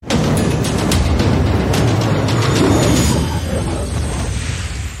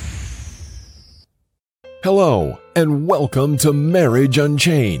Hello, and welcome to Marriage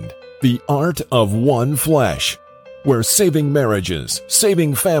Unchained, the art of one flesh, where saving marriages,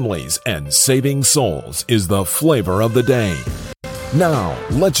 saving families, and saving souls is the flavor of the day. Now,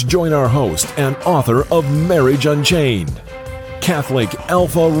 let's join our host and author of Marriage Unchained, Catholic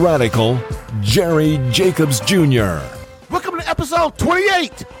Alpha Radical, Jerry Jacobs Jr. Welcome to episode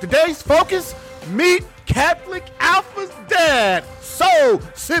 28. Today's focus, meet Catholic Alpha's dad. So,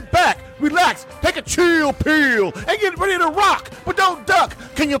 sit back, relax, take a chill pill, and get ready to rock, but don't duck.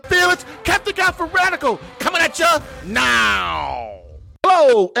 Can you feel it? Catholic Alpha Radical coming at you now.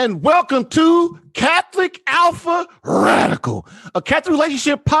 Hello, and welcome to Catholic Alpha Radical, a Catholic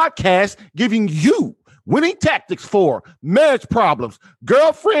relationship podcast giving you winning tactics for marriage problems,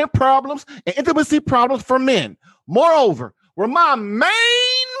 girlfriend problems, and intimacy problems for men. Moreover, where my main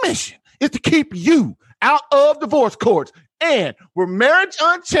mission is to keep you out of divorce courts, and where Marriage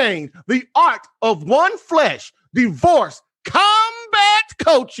Unchained, the art of one flesh, divorce combat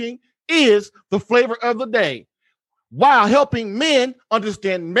coaching is the flavor of the day, while helping men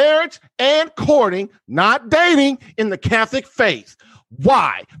understand marriage and courting, not dating, in the Catholic faith.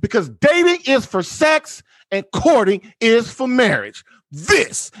 Why? Because dating is for sex and courting is for marriage.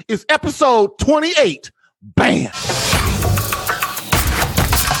 This is episode 28. Bam!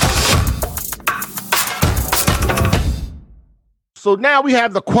 So now we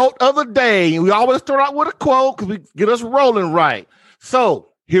have the quote of the day. We always start out with a quote because we get us rolling right.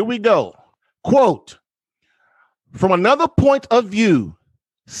 So here we go. Quote, from another point of view,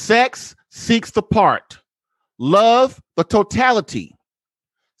 sex seeks the part, love the totality.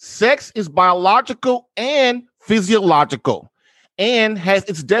 Sex is biological and physiological and has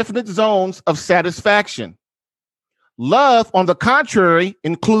its definite zones of satisfaction. Love, on the contrary,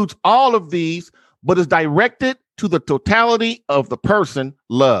 includes all of these, but is directed to the totality of the person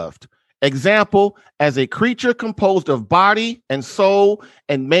loved. Example, as a creature composed of body and soul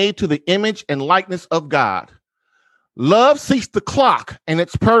and made to the image and likeness of God. Love seeks the clock and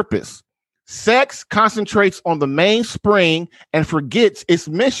its purpose. Sex concentrates on the mainspring and forgets its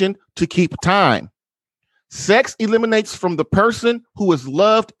mission to keep time. Sex eliminates from the person who has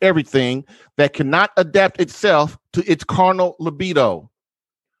loved everything that cannot adapt itself to its carnal libido.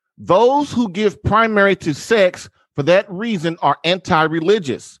 Those who give primary to sex for that reason are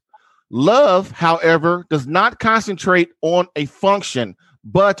anti-religious. Love, however, does not concentrate on a function,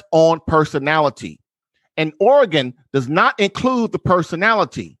 but on personality. An organ does not include the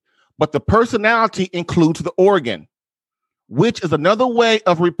personality, but the personality includes the organ, which is another way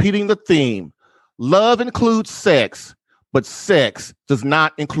of repeating the theme. Love includes sex, but sex does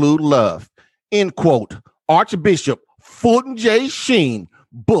not include love. End quote. Archbishop Fulton J. Sheen,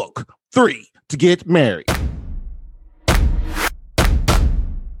 Book 3, To Get Married.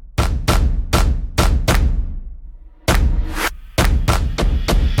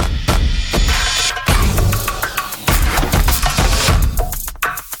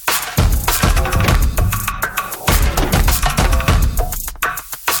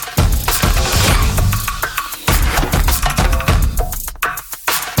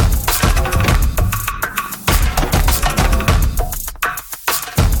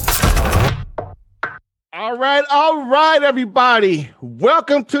 All right, everybody.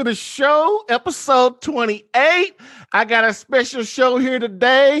 Welcome to the show, episode 28. I got a special show here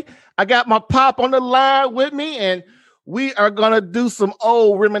today. I got my pop on the line with me, and we are going to do some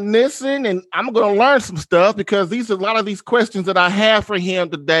old reminiscing, and I'm going to learn some stuff because these are a lot of these questions that I have for him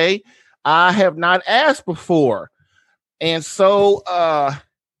today I have not asked before. And so,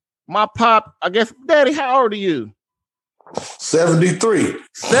 my pop, I guess, Daddy, how old are you? 73.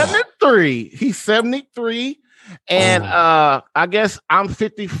 73. He's 73. And I guess I'm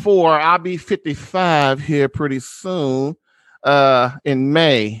 54. I'll be 55 here pretty soon in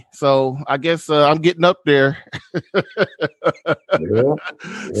May. So I guess I'm getting up there. Yeah.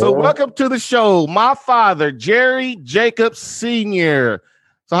 So welcome to the show, my father, Jerry Jacobs Sr.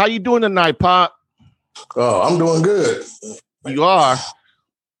 So how you doing tonight, Pop? Oh, I'm doing good. You are?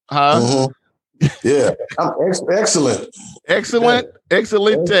 Huh? Mm-hmm. Yeah, I'm excellent.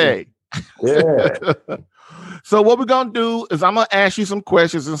 Excelente. Yeah. So what we're going to do is I'm going to ask you some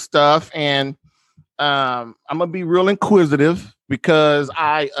questions and stuff, and I'm going to be real inquisitive because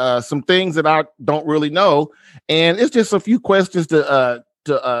some things that I don't really know, and it's just a few questions to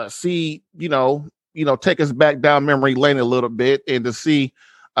see, take us back down memory lane a little bit and to see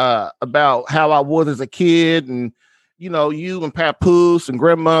about how I was as a kid and, you and Papoose and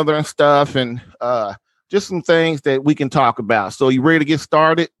grandmother and stuff, and just some things that we can talk about. So you ready to get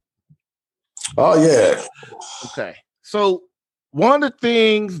started? Oh, yeah. Okay. So one of the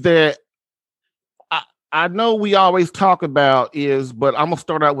things that I know we always talk about is, but I'm gonna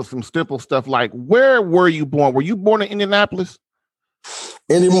start out with some simple stuff like where were you born? Were you born in Indianapolis?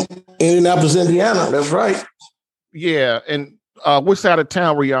 Indianapolis, Indiana. That's right. Yeah, and which side of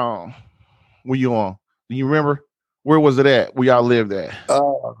town were y'all on? Were you on? Do you remember? Where was it at? Where y'all lived at?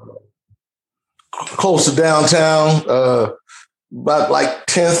 Close to downtown, about like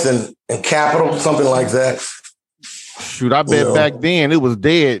 10th and Capitol, something like that. Shoot, I bet back then it was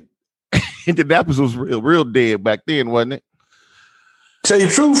dead. Indianapolis was real dead back then, wasn't it? Tell you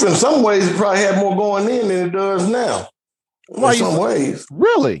the truth, in some ways, it probably had more going in than it does now. In some ways.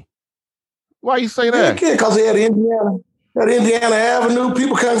 Really? Why you say that? Yeah, because they had Indiana Avenue.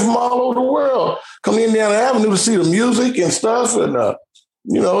 People came from all over the world come to Indiana Avenue to see the music and stuff. And, it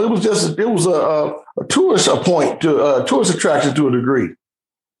was a tourist tourist attraction to a degree.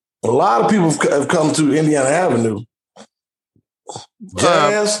 A lot of people have come to Indiana Avenue.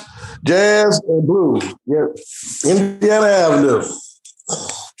 Jazz and blues. Yeah. Indiana Avenue.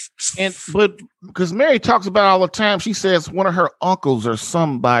 But because Mary talks about it all the time, she says one of her uncles or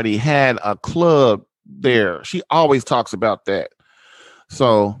somebody had a club there. She always talks about that.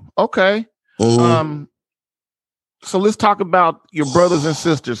 So, okay. Mm-hmm. So let's talk about your brothers and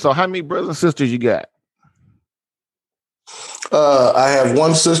sisters. So how many brothers and sisters you got? I have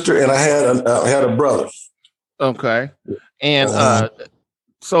one sister and I had a brother. Okay. And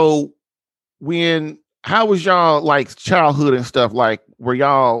so how was y'all like childhood and stuff? Like, were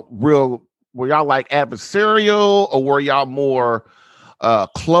y'all like adversarial, or were y'all more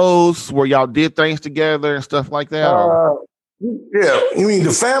close, where y'all did things together and stuff like that? Yeah, you mean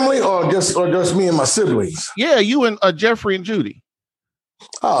the family, or just me and my siblings? Yeah, you and Jeffrey and Judy.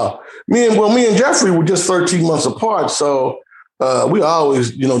 Me and Jeffrey were just 13 months apart, so we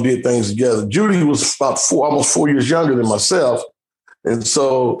always did things together. Judy was about almost 4 years younger than myself. And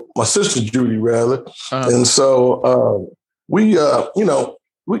so my sister Judy, rather. And so we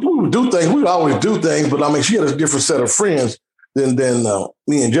would do things. We would always do things, but I mean, she had a different set of friends than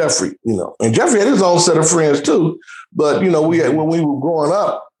me and Jeffrey, And Jeffrey had his own set of friends too. But, when we were growing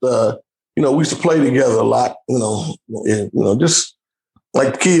up, we used to play together a lot, just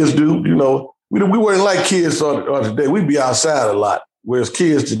like kids do, We weren't like kids today. We'd be outside a lot, whereas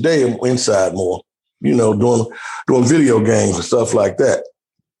kids today are inside more. Doing video games and stuff like that.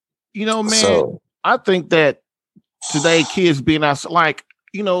 Man, so, I think that today kids being outside, like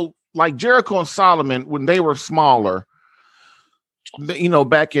Jericho and Solomon, when they were smaller,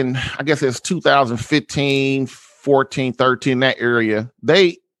 back in, I guess it's 2015, 14, 13, that area,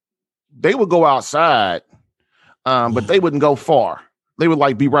 they would go outside, but they wouldn't go far. They would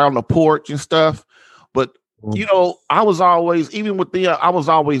like be around the porch and stuff. But, I was always, even with I was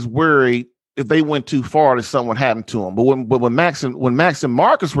always worried if they went too far that something happened to them. But when Max and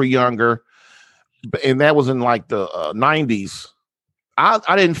Marcus were younger, and that was in like the 90s,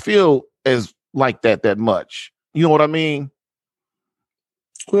 I didn't feel as like that much. You know what I mean?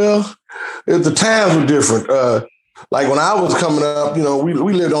 Well, the times were different. Like when I was coming up,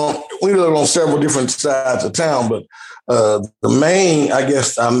 we lived on several different sides of town, but the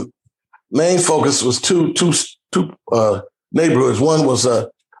main focus was two neighborhoods. One was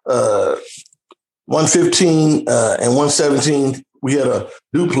 115 and 117. We had a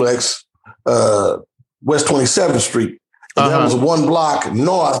duplex, West 27th Street. And that was one block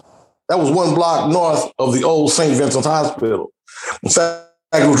north. That was one block north of the old St. Vincent's Hospital. In fact,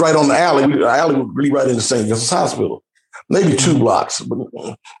 it was right on the alley. The alley was really right into St. Vincent's Hospital. Maybe 2 blocks. But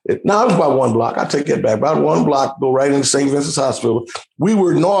it was about 1 block. I take that back. About 1 block, go right into St. Vincent's Hospital. We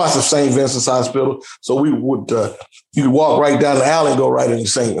were north of St. Vincent's Hospital, so we would you could walk right down the alley and go right into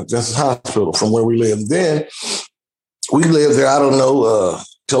St. Vincent's Hospital from where we lived. Then we lived there, I don't know,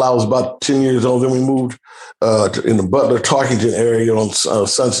 till I was about 10 years old. Then we moved in the Butler-Tarkington area on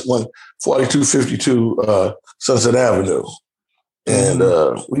 4252 Sunset Avenue. And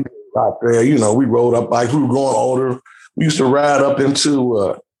we got there, we rode up bikes. We were growing older. We used to ride up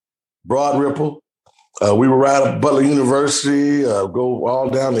into Broad Ripple. We would ride up Butler University, go all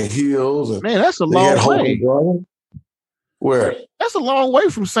down the hills. And man, that's a long way. Where? That's a long way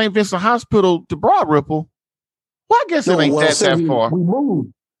from St. Vincent Hospital to Broad Ripple. Well, I guess it ain't that far. We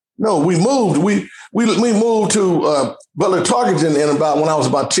moved. No, we moved. We moved to Butler Tarkington when I was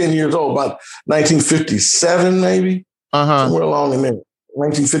about 10 years old, about 1957 maybe. Somewhere along in there.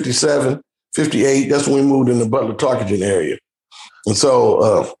 1957, 58. That's when we moved in the Butler Tarkington area. And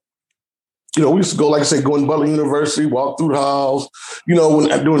so we used to go, like I said, go in Butler University, walk through the halls, during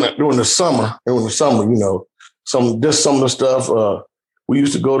the summer, some of the stuff. We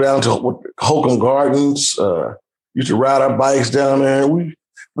used to go down to Holcomb Gardens, used to ride our bikes down there. We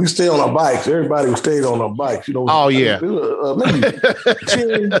we stayed on our bikes. Everybody stayed on our bikes. You know. Oh, yeah. Maybe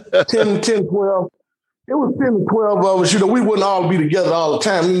 10, 12. It was 10 to 12 of us. You know, we wouldn't all be together all the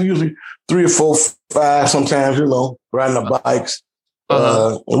time. We usually 3 or 4, 5 sometimes, you know, riding our bikes.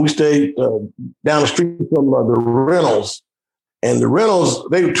 And we stayed down the street from the Reynolds. And the Reynolds,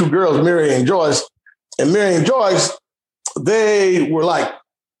 they were 2 girls, Mary and Joyce. And Mary and Joyce, they were like,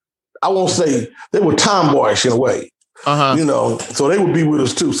 I won't say, they were tomboyish in a way. You know, so they would be with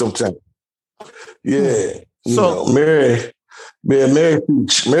us too sometimes. Yeah. Mary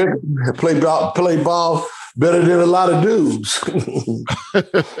played ball better than a lot of dudes.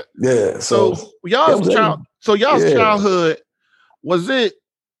 Yeah. So y'all's childhood, was it,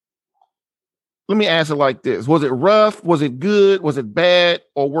 let me ask it like this. Was it rough? Was it good? Was it bad?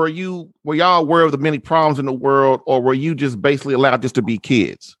 Or were y'all aware of the many problems in the world? Or were you just basically allowed just to be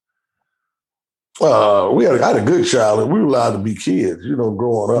kids? I had a good childhood. We were allowed to be kids, you know,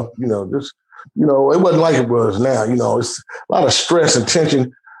 growing up, you know, just, you know, it wasn't like it was now, you know, it's a lot of stress and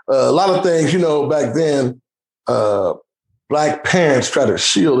tension. A lot of things, you know, back then, Black parents try to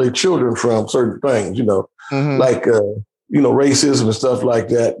shield their children from certain things, you know, like, you know, racism and stuff like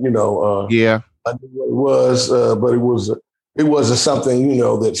that, you know. Yeah. I knew what it was, but it wasn't something, you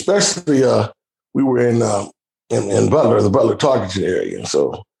know, that especially we were in Butler, the Butler Targeting area. And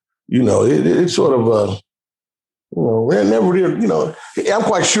so, you know, it sort of, you know, it never did, you know, I'm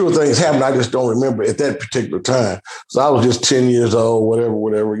quite sure things happened. I just don't remember at that particular time. So I was just 10 years old,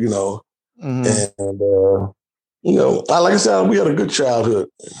 whatever, you know. And, you know, like I said, we had a good childhood.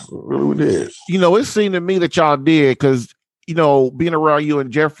 Really, we did. You know, it seemed to me that y'all did because, you know, being around you and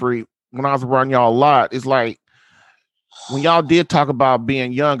Jeffrey, when I was around y'all a lot, it's like when y'all did talk about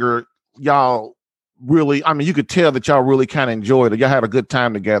being younger, y'all really, I mean, you could tell that y'all really kind of enjoyed it. Y'all had a good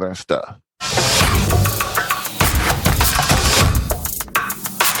time together and stuff.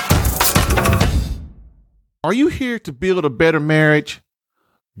 Are you here to build a better marriage?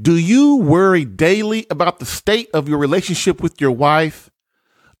 Do you worry daily about the state of your relationship with your wife?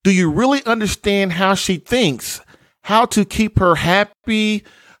 Do you really understand how she thinks, how to keep her happy,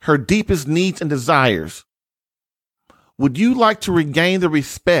 her deepest needs and desires? Would you like to regain the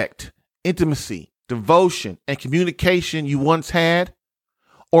respect, intimacy, devotion, and communication you once had?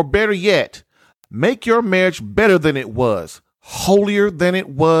 Or better yet, make your marriage better than it was, holier than it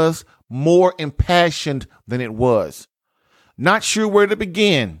was, more impassioned than it was? Not sure where to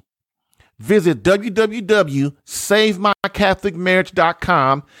begin? Visit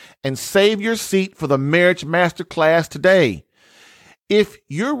www.savemycatholicmarriage.com and save your seat for the Marriage Masterclass today. If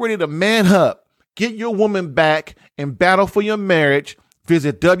you're ready to man up, get your woman back, and battle for your marriage,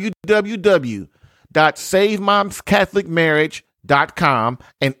 visit www.savemycatholicmarriage.com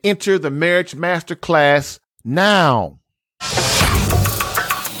and enter the Marriage Masterclass now.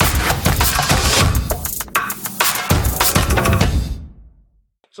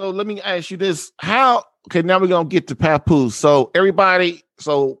 So let me ask you this. Now we're going to get to Papoose. So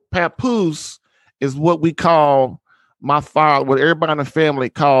Papoose is what we call my father, what everybody in the family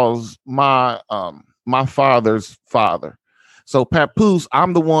calls my father's father. So Papoose,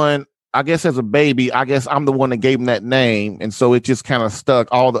 I'm the one, I guess as a baby, I'm the one that gave him that name. And so it just kind of stuck.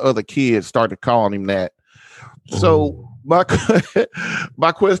 All the other kids started calling him that. So my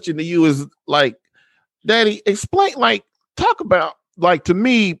question to you is like, Daddy, explain, talk about, to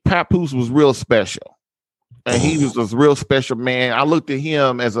me, Papoose was real special, and he was this real special man. I looked at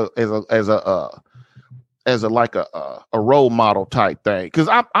him as a role model type thing, because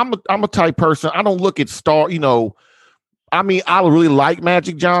I'm a type person. I don't look at star. You know, I mean, I really like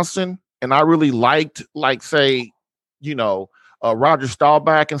Magic Johnson, and I really liked say, you know, Roger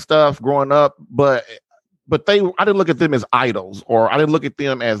Staubach and stuff growing up, but I didn't look at them as idols, or I didn't look at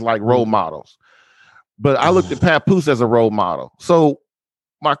them as like role models. But I looked at Papoose as a role model. So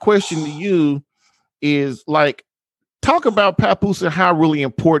my question to you is talk about Papoose and how really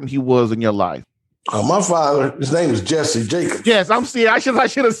important he was in your life. My father, his name is Jesse Jacobs. Yes, I'm seeing. I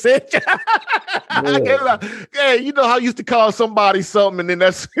should have said. Yeah, you know how I used to call somebody something, and then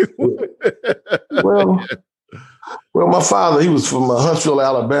that's. well, my father, he was from Huntsville,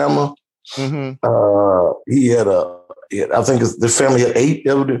 Alabama. He had I think the family had 8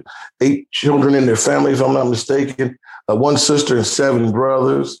 children in their family, if I'm not mistaken. 1 sister and 7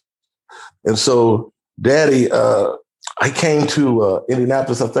 brothers. And so Daddy, I came to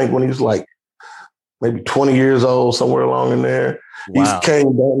Indianapolis, I think, when he was maybe 20 years old, somewhere along in there. Wow. He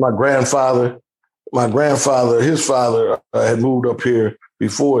came down. My grandfather, his father had moved up here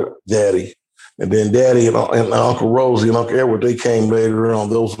before Daddy. And then Daddy and Uncle Rosie and Uncle Edward, they came later on.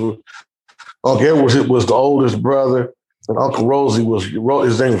 Uncle Edward was the oldest brother. And Uncle Rosie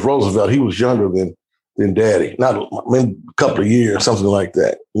his name was Roosevelt. He was younger than Daddy, not a couple of years, something like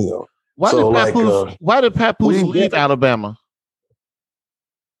that. Why did Papoose leave Alabama?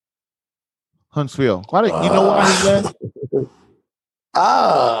 Huntsville. Why did you know why he left?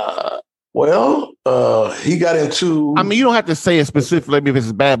 He got into. I mean, you don't have to say it specifically if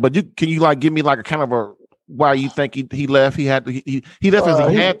it's bad, but can you like give me like a kind of a why you think he left? He left because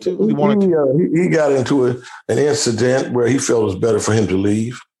he had to. He wanted to. He got into an incident where he felt it was better for him to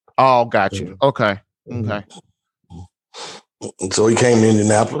leave. Oh, got you. Okay. And so he came to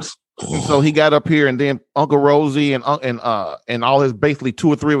Indianapolis. And so he got up here, and then Uncle Rosie and all his basically 2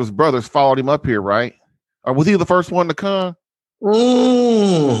 or 3 of his brothers followed him up here, right? Or was he the first one to come?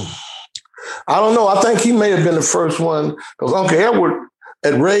 I don't know. I think he may have been the first one because Uncle Edward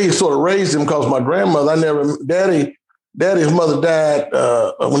had raised him because my grandmother, Daddy's mother died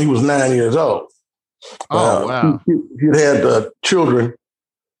when he was 9 years old. Oh, wow. He'd had children.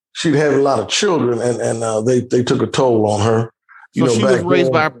 She'd had a lot of children, and they took a toll on her. So she was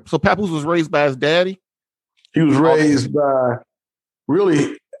raised by. So Papoose was raised by his daddy. He was raised by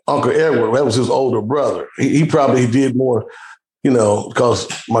really Uncle Edward. That was his older brother. He probably did more, because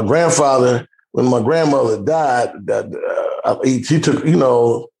my grandfather, when my grandmother died, he took,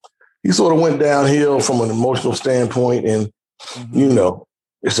 he sort of went downhill from an emotional standpoint, and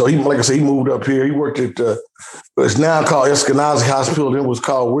so he, like I said, he moved up here. He worked at it's now called Eskenazi Hospital. Then it was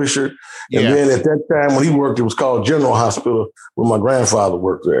called Wishart. And then at that time when he worked, it was called General Hospital, where my grandfather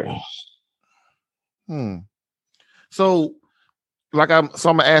worked there. So, I'm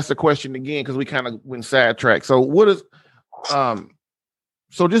gonna ask the question again because we kind of went sidetracked. So, what is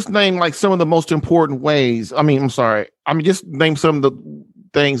so just name like some of the most important ways. Just name some of the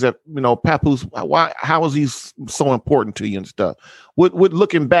things that Papoose. How is he so important to you and stuff? What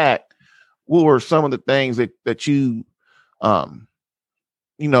looking back, what were some of the things that you I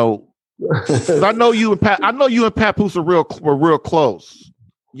know you and Papoose were real close.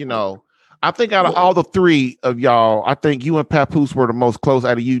 I think out of all the 3 of y'all, I think you and Papoose were the most close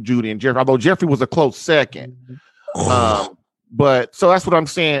out of you, Judy and Jeffrey. Although Jeffrey was a close second. But so that's what I'm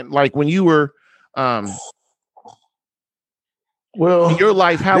saying. Like when you were in your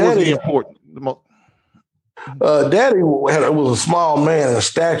life, how was he important? Daddy was a small man in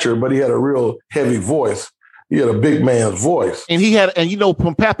stature, but he had a real heavy voice. He had a big man's voice. And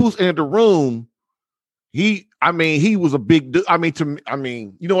when Papoose entered the room, he was a big dude.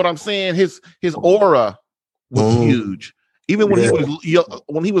 You know what I'm saying? His aura was huge. Even when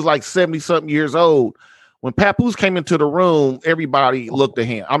he was like 70 something years old, when Papoose came into the room, everybody looked at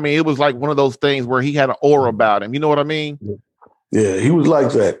him. It was like one of those things where he had an aura about him. You know what I mean? Yeah, he was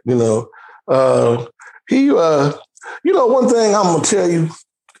like that. One thing I'm gonna tell you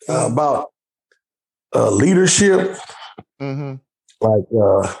about leadership.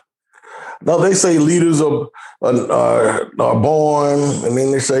 They say leaders are born, and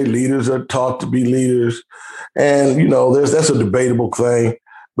then they say leaders are taught to be leaders, and that's a debatable thing.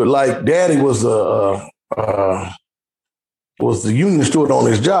 But like Daddy was the union steward on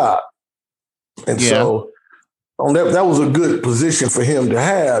his job, and so on that was a good position for him to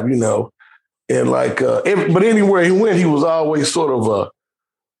have, and but anywhere he went, he was always sort of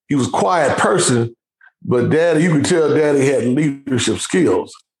he was a quiet person, but Daddy, you could tell Daddy had leadership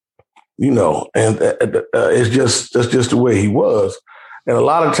skills. And that's just the way he was. And a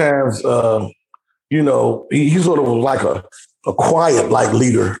lot of times, he sort of was like a quiet, like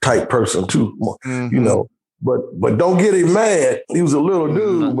leader type person too, but don't get him mad. He was a little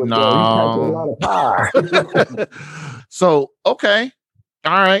dude, but he had a lot of power. So, okay.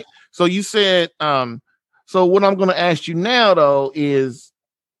 All right. So you said, so what I'm going to ask you now though, is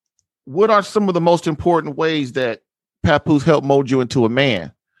what are some of the most important ways that Papoose helped mold you into a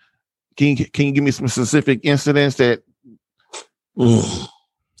man? Can you give me some specific incidents that?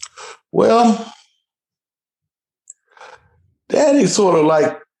 Well, Daddy sort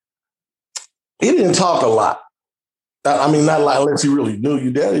of he didn't talk a lot. Not like unless he really knew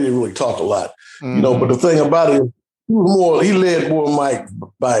you. Daddy didn't really talk a lot, But the thing about it, he led more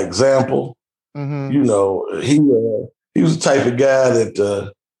by example. He was the type of guy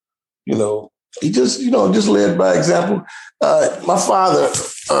that he just led by example. My father,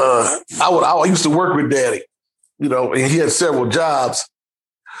 I used to work with Daddy, and he had several jobs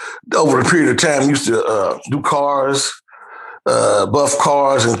over a period of time. He used to do cars, buff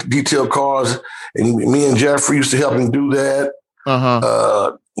cars and detail cars, and me and Jeffrey used to help him do that.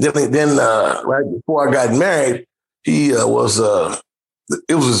 Then right before I got married, he it was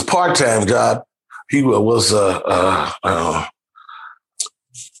his part-time job. He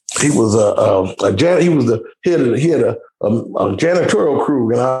he was he had a janitorial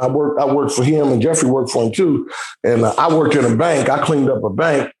crew, and I worked for him, and Jeffrey worked for him too. And I worked in a bank. I cleaned up a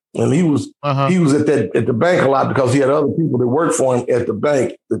bank, and he was at the bank a lot because he had other people that worked for him at the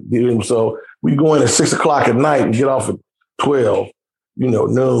bank. So we go in at 6 o'clock at night and get off at 12,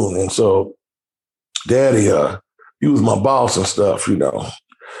 noon. And so Daddy, he was my boss and stuff. He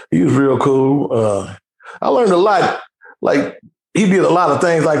was real cool. I learned a lot. Like, he did a lot of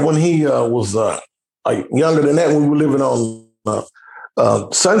things. Like when he was younger than that, when we were living on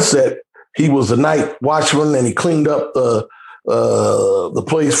Sunset, he was a night watchman, and he cleaned up the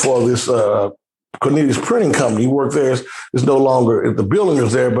place for this Cornelius Printing Company. He worked there. It's no longer, the building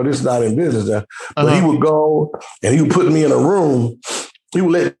is there, but it's not in business there. But he would go and he would put me in a room. He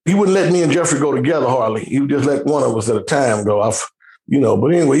wouldn't let me and Jeffrey go together hardly. He would just let one of us at a time go off, But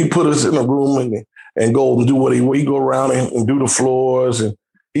anyway, he put us in a room and go and do what he go around and do the floors. And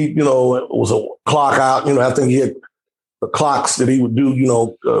he, it was a clock out. I think he had the clocks that he would do,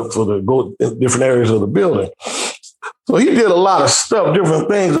 for the go in different areas of the building. So he did a lot of stuff, different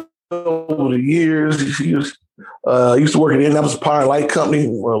things over the years. He used to work at the Indianapolis Power and Light Company a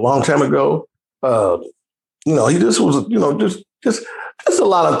long time ago. He just was, just a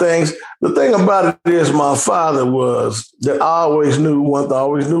lot of things. The thing about it is, my father was that I always knew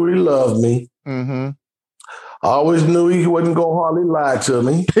he loved me. Mm-hmm. I always knew he wasn't going to hardly lie to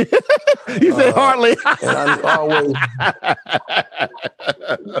me. You said hardly. And I always,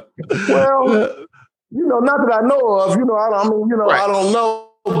 well, not that I know of, I don't know,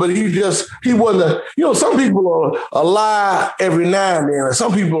 but he wasn't, some people are lie every now and then, and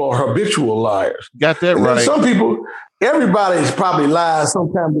some people are habitual liars. Got that and right. Some people, everybody's probably lied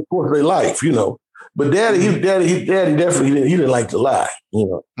sometime before their life, But Daddy definitely he didn't like to lie,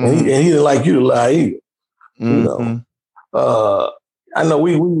 and he didn't like you to lie either, I know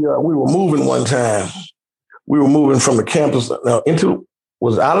we were moving one time. We were moving from the campus out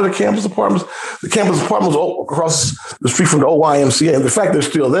of the campus apartments. The campus apartments were across the street from the OYMCA. And the fact they're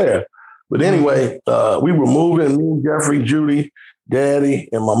still there. But anyway, we were moving, me, Jeffrey, Judy, Daddy,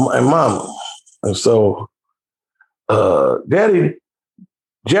 and Mama. And so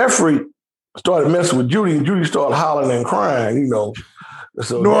Jeffrey started messing with Judy, and Judy started hollering and crying, So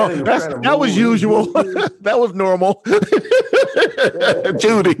that was usual. That was normal.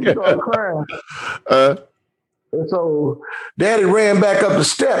 Judy. She started crying. And so Daddy ran back up the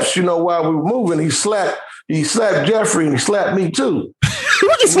steps, while we were moving. He slapped Jeffrey, and he slapped me too.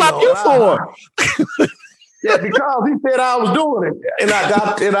 What you slap you for? Yeah, because he said I was doing it. And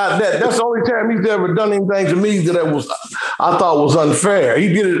that's the only time he's ever done anything to me that I thought was unfair. He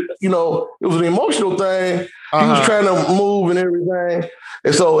did it, it was an emotional thing. He was trying to move and everything.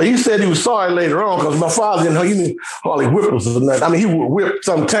 And so he said he was sorry later on, because my father didn't hardly whip us or nothing. I mean, he would whip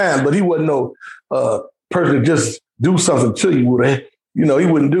sometimes, but he wasn't no person to just do something to you. He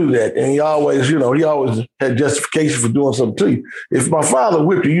wouldn't do that. And he always had justification for doing something to you. If my father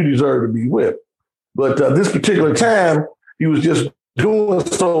whipped you, you deserve to be whipped. But this particular time, he was just doing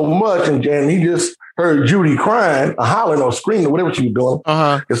so much, and he just heard Judy crying, or hollering, or screaming, or whatever she was doing.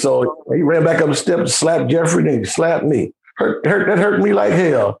 And so he ran back up the steps, slapped Jeffrey, then he slapped me. That hurt me like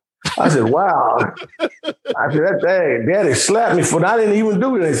hell. I said, wow. I said, that Daddy slapped me for I didn't even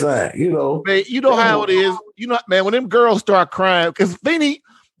do anything, Man, you know how it is. Man, when them girls start crying, because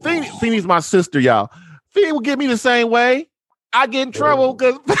Feeney's my sister, y'all. Feeny will get me the same way. I get in trouble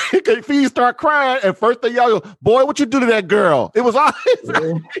because Feeny start crying, and first thing y'all go, boy, what you do to that girl? It was all.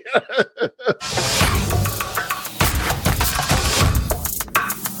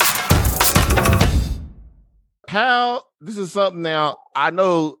 This is something now, I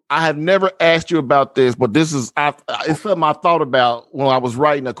know I have never asked you about this, but it's something I thought about when I was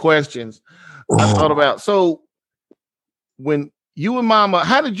writing the questions. I thought about, so when you and Mama,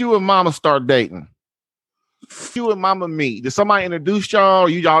 how did you and Mama start dating? You and Mama meet? Did somebody introduce y'all, or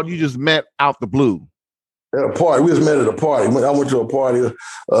you just met out the blue? At a party. We just met at a party. I went to a party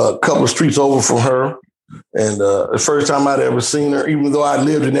a couple of streets over from her. And the first time I'd ever seen her, even though I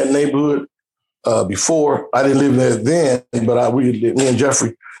lived in that neighborhood before, I didn't live there then, but me and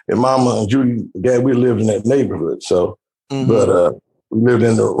Jeffrey and Mama and Judy, Dad, we lived in that neighborhood. So, but we lived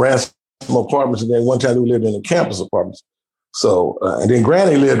in the Ransom apartments, and then one time we lived in the campus apartments. So, and then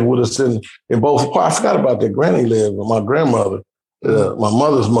Granny lived with us in both apartments. I forgot about that. Granny lived with my grandmother, my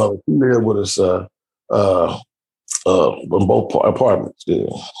mother's mother. She lived with us in both apartments. Yeah.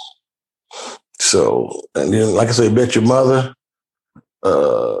 So, and then, like I say, Bet Your Mother.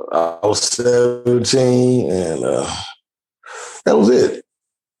 I was 17, and that was it.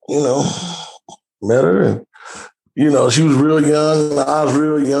 Met her, and She was real young. I was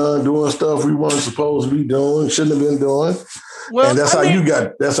real young, doing stuff we weren't supposed to be doing, shouldn't have been doing. Well, and that's how you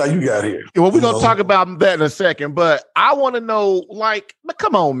got here. Well, we're gonna talk about that in a second, but I want to know, like,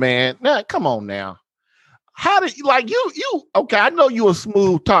 come on, man. Now, come on now. How did you okay? I know you a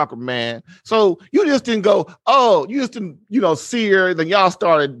smooth talker, man. So you just didn't go, you just didn't, see her, then y'all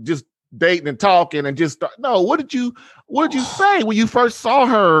started just dating and talking and just start. No, what did you say when you first saw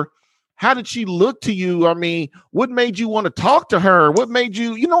her? How did she look to you? I mean, what made you want to talk to her? What made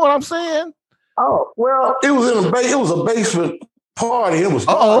you, you know what I'm saying? Oh, well, it was it was a basement party. It was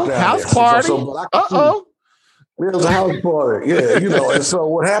house party. It was a house party. Yeah, and so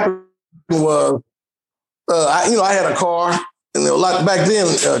what happened was, I had a car, and like back then,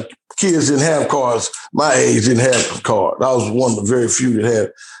 kids didn't have cars. My age didn't have a car. I was one of the very few that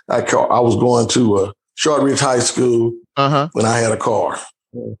had that car. I was going to Shortridge High School when I had a car.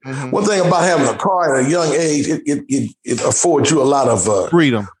 Mm-hmm. One thing about having a car at a young age, it affords you a lot of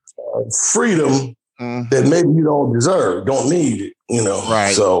freedom that maybe you don't deserve, don't need it,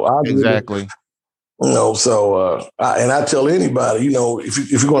 Right. So exactly. I tell anybody,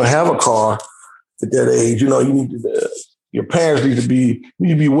 if you're going to have a car at that age, you need to, your parents need to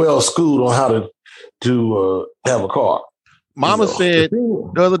be well schooled on how to have a car. Mama said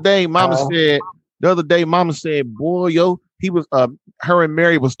the other day, Mama said, boy, he was, her and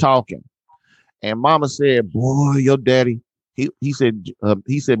Mary was talking, and Mama said, boy, your daddy, he said,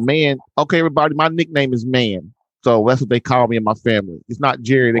 man, okay, everybody, my nickname is Man. So that's what they call me in my family. It's not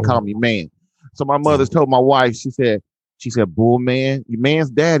Jerry, they call me Man. So my mother's told my wife, she said, boy, man, your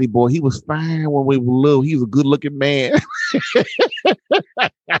man's daddy, boy, he was fine when we were little. He was a good looking man.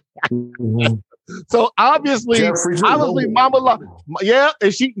 So obviously, Mama,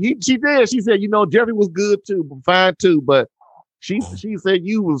 and she did. She said, Jeffrey was good too, fine too, but she said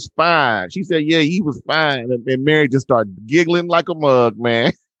you was fine. She said, yeah, he was fine, and Mary just started giggling like a mug,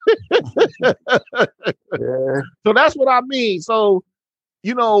 man. Yeah. So that's what I mean. So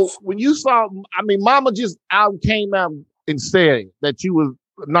when you saw, Mama just came out and said that you was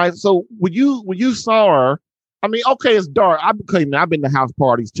nice. So when you saw her, okay, it's dark. I've been to house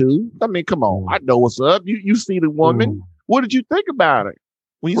parties too. Come on, I know what's up. You see the woman. What did you think about it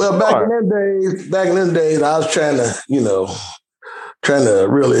when you saw back her? Back in them days, I was trying to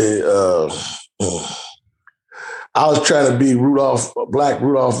really, I was trying to be Black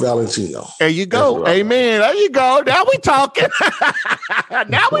Rudolph Valentino. There you go. Amen. There you go. Now we talking.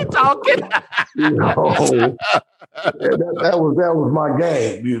 That was my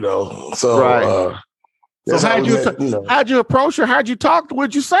game, So, right. So how'd you approach her? How'd you talk?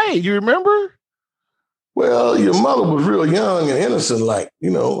 What'd you say? You remember? Well, your mother was real young and innocent,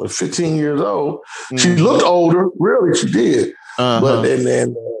 15 years old. Mm-hmm. She looked older, really, she did. But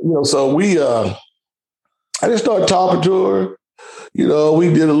then, so I just started talking to her.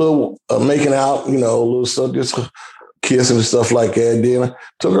 We did a little making out, a little stuff, just kissing and stuff like that. And then I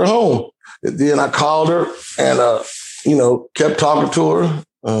took her home. And then I called her and, kept talking to her.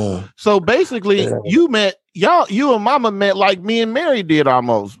 So basically, you and Mama met like me and Mary did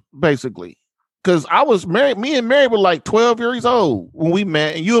almost, basically. Because me and Mary were like 12 years old when we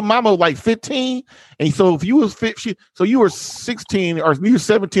met, and you and Mama were like 15. And so if you was 15, so you were 16 or you were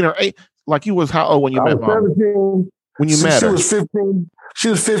 17 or 8, like you was how old when you met Mama? 17. When you met her? She was 15. She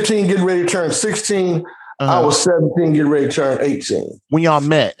was 15, getting ready to turn 16. I was 17, getting ready to turn 18. When y'all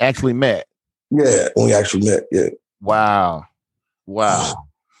actually met? Yeah, when we actually met, yeah. Wow.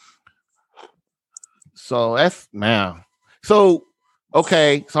 So that's now. So,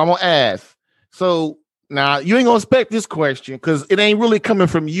 okay, so I'm going to ask. So now you ain't gonna expect this question because it ain't really coming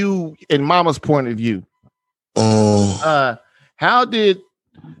from you and Mama's point of view. How did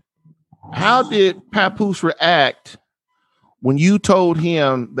Papoose react when you told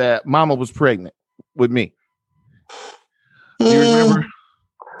him that Mama was pregnant with me? Do you remember?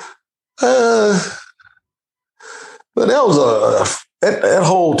 But that was that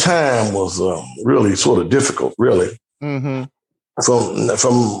whole time was really sort of difficult, really. Mm-hmm.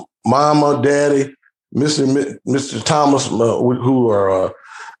 From Mama, Daddy, Mr. Thomas, who are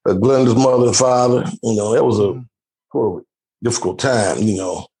Glenda's mother and father. That was a sort of difficult time.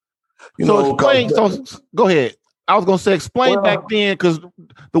 So explain. So go ahead. I was gonna say explain back then, because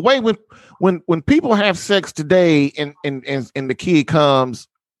the way when people have sex today and the kid comes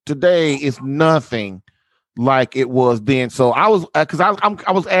today is nothing like it was then. So I was I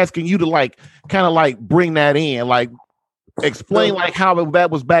was asking you to kind of bring that in, explain how that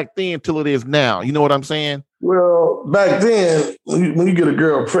was back then till it is now. You know what I'm saying? Well, back then, when you get a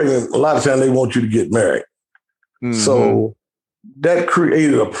girl pregnant, a lot of times they want you to get married. Mm-hmm. So that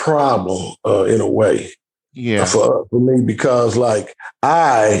created a problem in a way. Yeah. For me, because like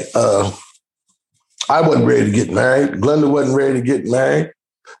I wasn't ready to get married. Glenda wasn't ready to get married,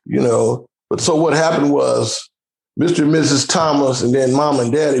 But so what happened was Mr. and Mrs. Thomas and then Mom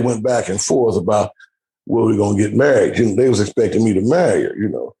and Daddy went back and forth about were we going to get married. They was expecting me to marry her,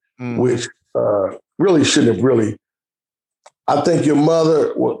 which really shouldn't have really. I think your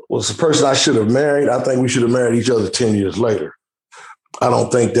mother was the person I should have married. I think we should have married each other 10 years later. I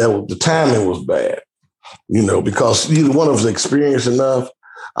don't think the timing was bad, because either one of us experienced enough.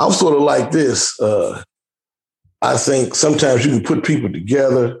 I'm sort of like this. I think sometimes you can put people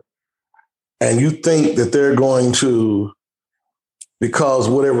together and you think that they're going to, because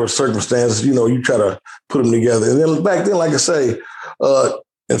whatever circumstances, you try to put them together. And then back then, like I say,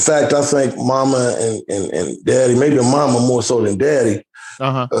 in fact, I think Mama and Daddy, maybe Mama more so than Daddy,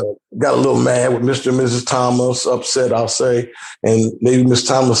 got a little mad with Mr. and Mrs. Thomas, upset, I'll say. And maybe Miss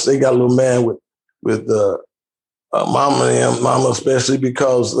Thomas, they got a little mad with Mama and Mama, especially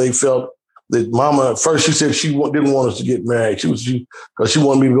because they felt that Mama, at first she said she didn't want us to get married. Because she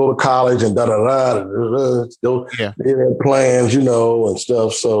wanted me to go to college and da-da-da. They had plans, and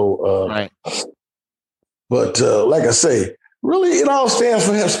stuff. So, right. But like I say, really, it all stems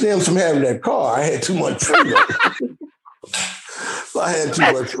from having that car. I had too much freedom. I had too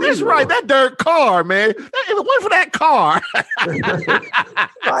much freedom. That's right. That dirt car, man. If it wasn't for that car.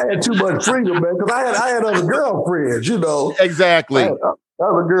 I had too much freedom, man, because I had other girlfriends, Exactly.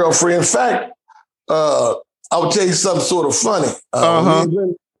 Other girlfriend. In fact, I would tell you something sort of funny.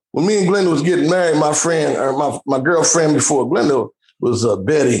 When me and Glenda was getting married, my friend, or my girlfriend before Glenda was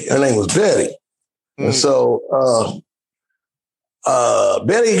Betty. Her name was Betty. And so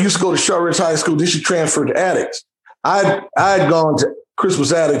Betty used to go to Short High School. Then she transferred to Attucks. I had gone to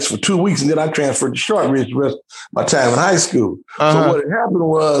Christmas Attucks for 2 weeks, and then I transferred to Shortridge the rest of my time in high school. So what had happened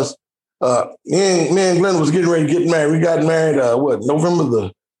was me and Glenda was getting ready to get married. We got married, November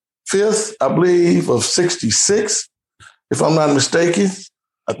the 5th, I believe, of 66, if I'm not mistaken.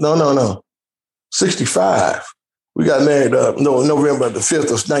 No, 65. We got married November the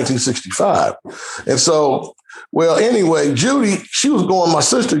 5th of 1965. And so, well, anyway, Judy, my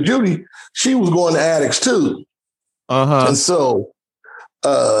sister Judy, she was going to Attucks too. And so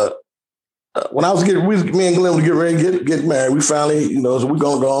when I was me and Glenn would get ready to get married, we finally, so we're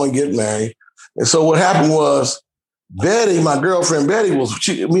going to go on and get married. And so what happened was Betty, my girlfriend Betty,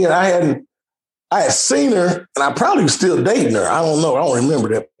 I had seen her and I probably was still dating her. I don't know. I don't remember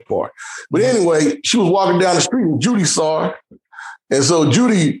that part. But anyway, she was walking down the street and Judy saw her. And so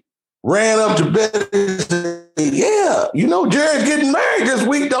Judy ran up to Betty and said, yeah, Jared's getting married this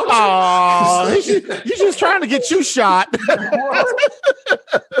week, don't you? Oh, he's just trying to get you shot.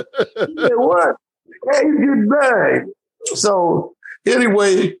 What? Hey, he's getting married. So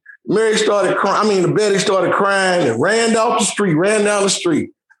anyway, Betty started crying and ran down the street,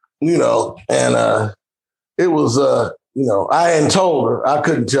 and it was, I hadn't told her. I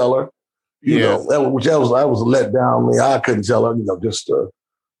couldn't tell her, that was a letdown. I couldn't tell her,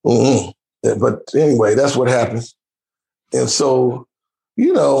 But anyway, that's what happens. And so,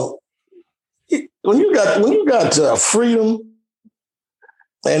 when you got freedom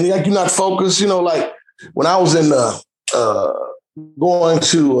and you're not focused, like when I was in going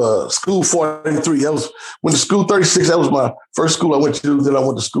to school 43, went to school 36. That was my first school I went to. Then I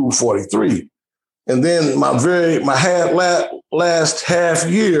went to school 43, and then my last half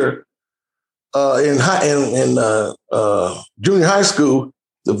year in junior high school.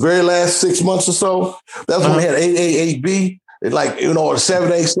 The very last 6 months or so, that's when we had 8A, 8B, like, or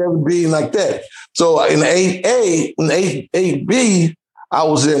 7A, 7B, and like that. So in the 8A, in the 8B, I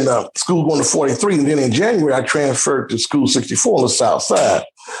was in school going to 43. And then in January, I transferred to school 64 on the South Side.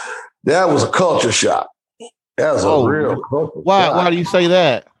 That was a culture shock. That was a real culture shock. Why do you say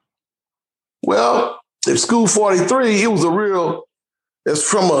that? Well, at school 43, it's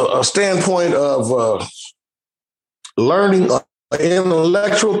from a standpoint of learning,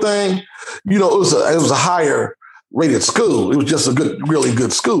 intellectual thing, it was a higher rated school. It was just really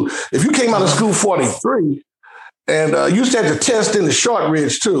good school. If you came out of school 43 and you used to have to test in the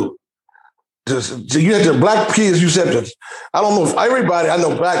Shortridge too. You had to, black kids used to have to, I don't know if everybody, I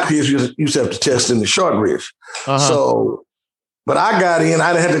know black kids used to have to test in the Shortridge. So, but I got in,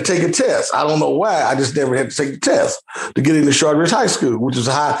 I didn't have to take a test. I don't know why. I just never had to take the test to get into Shortridge High School, which is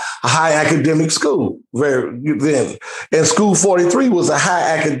a high academic school then. And school 43 was a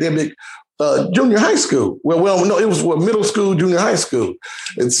high academic junior high school. Well, no, it was middle school, junior high school.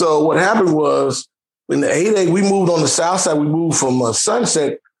 And so what happened was in the 8A, we moved on the South Side. We moved from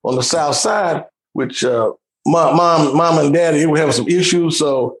Sunset on the South Side, which mom and daddy were having some issues.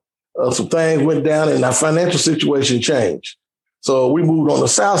 So some things went down and our financial situation changed. So we moved on the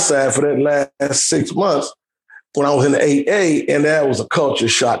south side for that last 6 months when I was in the 8A, and that was a culture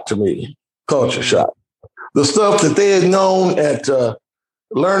shock to me. Culture shock. The stuff that they had known at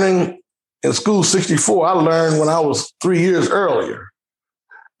learning in School 64, I learned when I was 3 years earlier.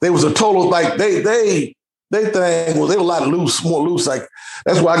 They was a total, like, they thing was they were a lot more loose. Like,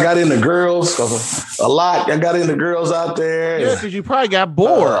 that's why I got into girls, because a lot. I got into girls out there. Yeah, because you probably got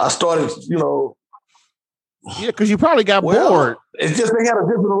bored. I started, Yeah, because you probably got bored. It's just they had a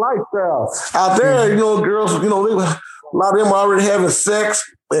different lifestyle. Out there, girls, a lot of them were already having sex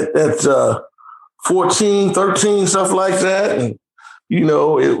at 14, 13, stuff like that. And,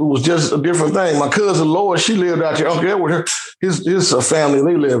 it was just a different thing. My cousin Laura, she lived out there. Uncle Edward, his family,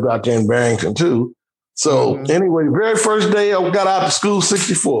 they lived out there in Barrington too. So anyway, the very first day I got out to School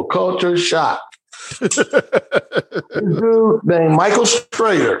 64, culture shock. This dude named Michael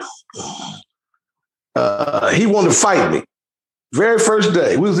Strader, he wanted to fight me. Very first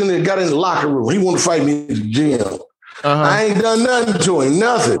day, we was in there, got in the locker room. He wanted to fight me in the gym. I ain't done nothing to him,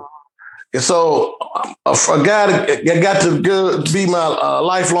 nothing. And so a guy that got to be my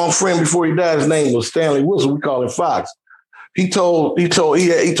lifelong friend before he died, his name was Stanley Wilson. We call him Fox. He told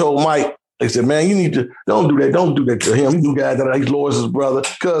Mike, he said, man, you need to, don't do that to him. He's a guy that he's Lois's brother,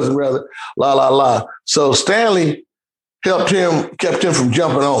 cousin rather, la. So Stanley kept him from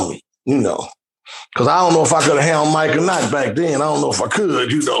jumping on me, because I don't know if I could have handled Mike or not back then. I don't know if I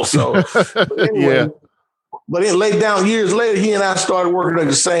could, So, but anyway, yeah. But then years later, he and I started working at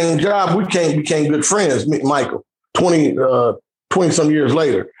the same job. We became good friends, Michael, 20 some years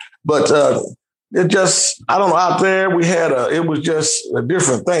later. But it just, I don't know, out there we had it was just a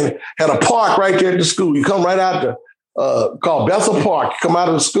different thing. Had a park right there at the school. You come right out to, called Bethel Park. You come out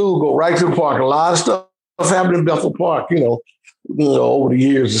of the school, go right to the park. A lot of stuff happened in Bethel Park, over the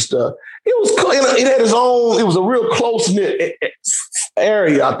years and stuff. It was, it had its own, it was a real close-knit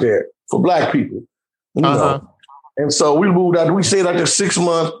area out there for Black people. And so we moved out. We stayed out there 6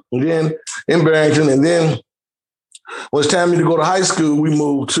 months, and then in Barrington. And then when it's time to go to high school, we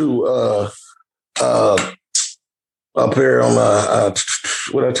moved to up here on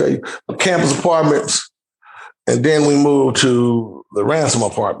what I tell you, campus apartments. And then we moved to the Ransom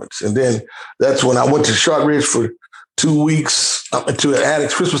apartments. And then that's when I went to Shortridge for 2 weeks, to an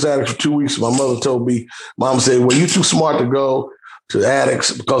Addicts, Christmas Addicts for 2 weeks. My mother told me, Mom said, well, you're too smart to go to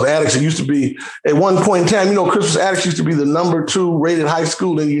Addicts, because Addicts, it used to be, at one point in time, Christmas Addicts used to be the number 2 rated high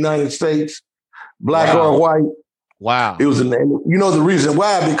school in the United States, Black or white. Wow. It was the reason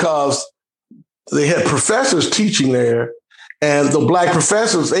why, because they had professors teaching there, and the Black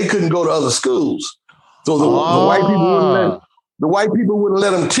professors, they couldn't go to other schools. So the white people wouldn't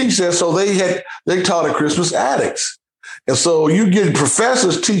let them teach there. So they taught at Christmas Addicts. And so you get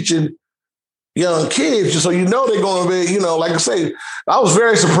professors teaching young kids, just so they're going to be, like I say, I was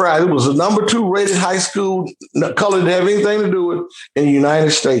very surprised. It was the number 2 rated high school, color didn't have anything to do with in the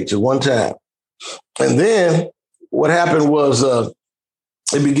United States at one time. And then what happened was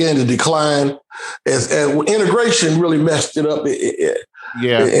it began to decline as integration really messed it up. And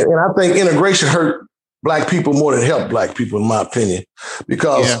I think integration hurt Black people more than helped Black people, in my opinion,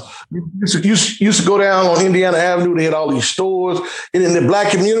 because you used to go down on Indiana Avenue. They had all these stores, and in the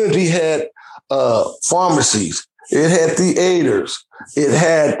Black community had pharmacies. It had theaters. It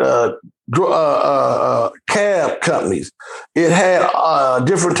had cab companies. It had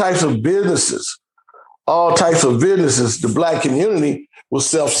different types of businesses, all types of businesses. The Black community was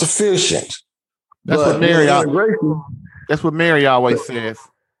self-sufficient. That's what Mary always says.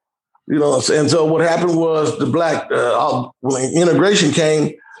 And so what happened was the Black, when integration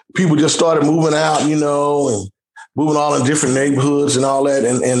came, people just started moving out, and moving all in different neighborhoods and all that.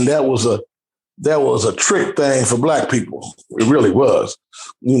 And that was a trick thing for Black people. It really was,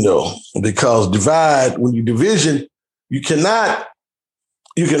 because when you division, you cannot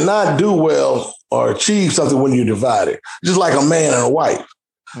do well or achieve something when you're divided. Just like a man and a wife.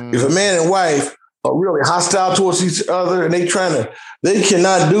 If a man and wife are really hostile towards each other and they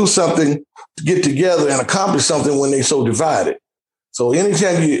cannot do something to get together and accomplish something when they're so divided. So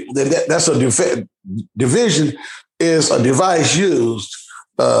anytime that's a division is a device used,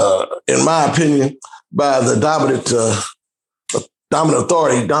 in my opinion, by the dominant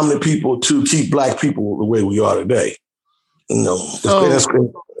authority, dominant people to keep Black people the way we are today. That's great.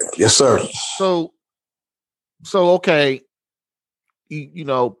 Yes, sir. So okay,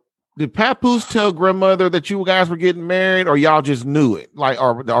 did Papoose tell grandmother that you guys were getting married, or y'all just knew it? Like,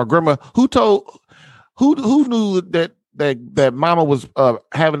 or grandma, who knew that mama was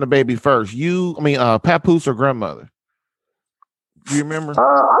having the baby first? Papoose or grandmother? Do you remember?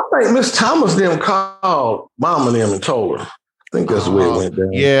 I think Miss Thomas them called Mama and them and told her. I think that's the way it went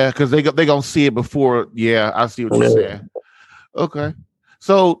down. Yeah, because they gonna see it before. Yeah, I see what you're saying. Okay,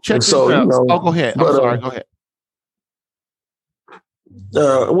 so check this out. You know, go ahead. I'm sorry. Go ahead.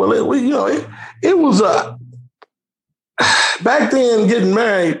 Well, it was back then. Getting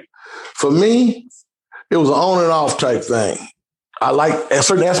married for me, it was an on and off type thing. I like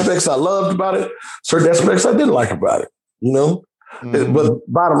certain aspects I loved about it, certain aspects I didn't like about it. You know, but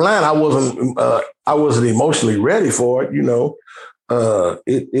bottom line, I wasn't emotionally ready for it. You know,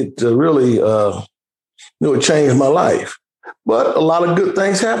 it really it changed my life. But a lot of good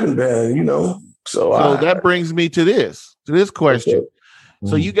things happened then. You know, so that brings me to this question. Okay.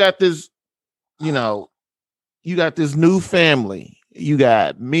 So you got this, you got this new family. You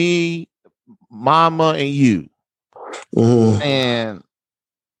got me, Mama, and you. Mm-hmm. And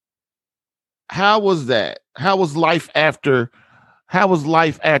how was that? How was life after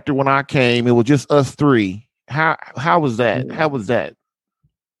when I came? It was just us three. How was that? How was that?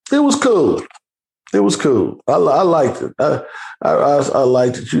 It was cool. It was cool. I liked it. I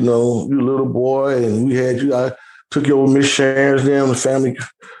liked it. You know, you little boy, and we had you. I took you over Miss Sharon's, them, the family,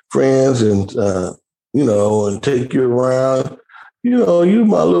 friends, and and take you around. You know, you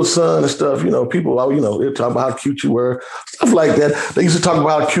my little son and stuff. You know, people, they talk about how cute you were, stuff like that. They used to talk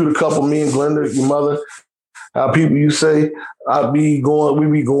about how cute a couple, me and Glenda, your mother. How people, you say, we be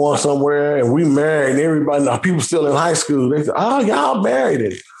going somewhere and we married, and everybody, now people still in high school. They say, oh, y'all married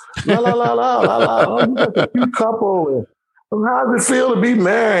it. La la la la la la. Oh, you got a cute couple. And how does it feel to be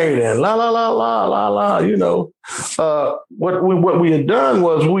married? And la la la la la la. You know, what we had done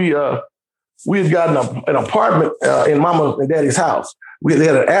was we had gotten an apartment in Mama and Daddy's house. We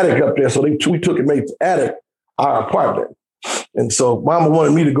had an attic up there, so we took and made the attic our apartment. And so Mama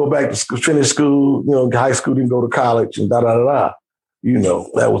wanted me to go back to school, finish school, you know, high school, didn't go to college, and da da da da. You know,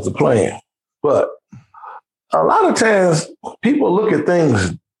 that was the plan. But a lot of times people look at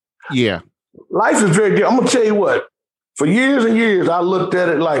things. Yeah. Life is very different. I'm going to tell you what, for years and years, I looked at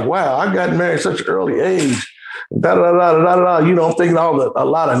it like, wow, I got married at such an early age. Da da da da da da. You know, I'm thinking a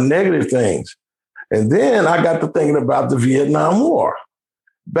lot of negative things. And then I got to thinking about the Vietnam War.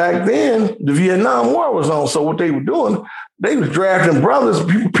 Back then, the Vietnam War was on. So what they were doing, they was drafting brothers,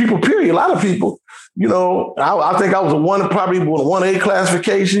 people, period. A lot of people, you know, I think I was probably a 1A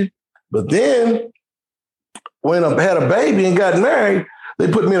classification. But then when I had a baby and got married, they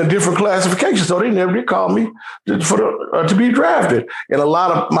put me in a different classification. So they never did call me to be drafted. And a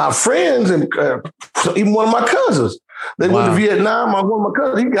lot of my friends and even one of my cousins, they went to Vietnam. One of my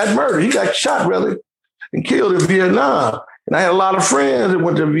cousins, he got murdered. He got shot, really, and killed in Vietnam. And I had a lot of friends that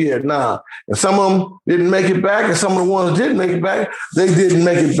went to Vietnam. And some of them didn't make it back. And some of the ones that didn't make it back, they didn't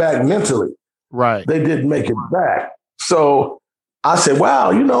make it back mentally. Right. They didn't make it back. So I said, wow,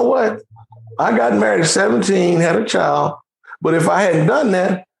 you know what? I got married at 17, had a child. But if I hadn't done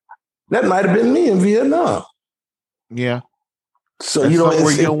that, that might have been me in Vietnam. Yeah. So that's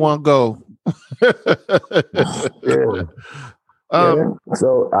where you don't want to go. Yeah.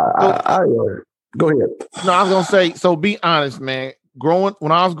 So I go ahead. No, I was gonna say. So be honest, man.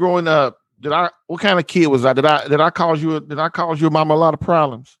 When I was growing up, what kind of kid was I? Did I cause your mama a lot of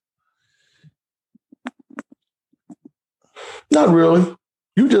problems? Not really.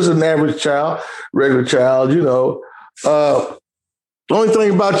 You just an average child, regular child. You know. The only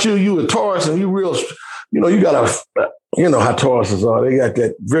thing about you a Taurus, and you real. You know, you got you know how Tauruses are. They got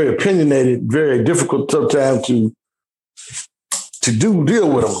that very opinionated, very difficult sometimes to deal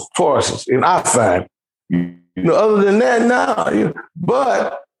with them, Tauruses. And I find, you know, other than that, now,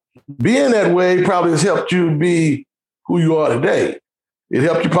 but being that way probably has helped you be who you are today. It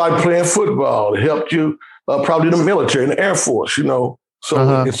helped you probably playing football. It helped you probably in the military, in the Air Force, you know.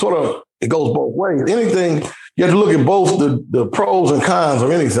 So it goes both ways. Anything, you have to look at both the pros and cons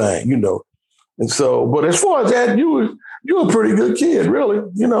of anything, you know. And so, but as far as that, you're a pretty good kid, really.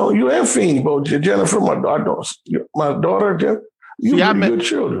 You know, you and Feeney, both Jennifer, my daughter, Jennifer. You good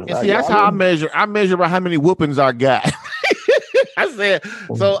children. And see, that's how I measure. I measure by how many whoopings I got. I said,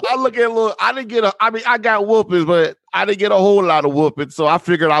 so I look at I got whoopings, but I didn't get a whole lot of whoopings. So I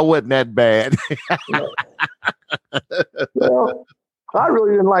figured I wasn't that bad. Well, I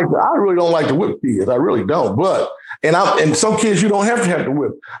really don't like to whip kids. I really don't. But and some kids you don't have to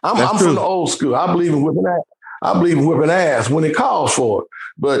whip. I'm from the old school. I believe in whipping ass. I believe in whipping ass when it calls for it.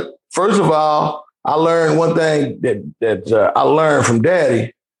 But first of all, I learned one thing that I learned from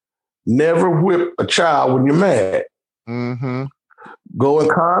Daddy: never whip a child when you're mad. Mm-hmm. Go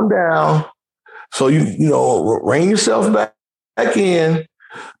and calm down. So you know, rein yourself back in,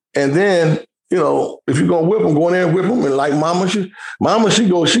 and then if you're gonna whip them, go in there and whip them. And like mama, she's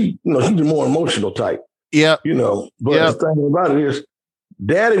the more emotional type. Yeah. But the thing about it is,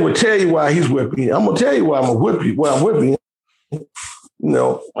 daddy would tell you why he's whipping you. I'm gonna tell you why I'm gonna whip you, why I'm whipping you.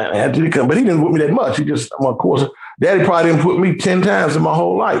 After he come, but he didn't whip me that much. He just, of course, daddy probably didn't whip me 10 times in my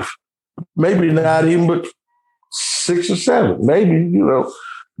whole life. Maybe not even, but 6 or 7, maybe,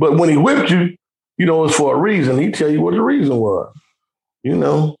 But when he whipped you, it's for a reason. He tell you what the reason was,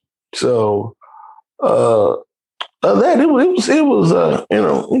 So, that it was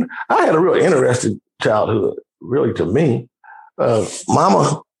I had a real interesting childhood, really, to me.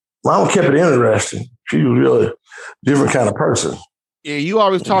 Mama kept it interesting. She was really a different kind of person. Yeah, you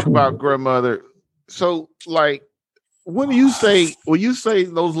always talk about grandmother. So, like, when you say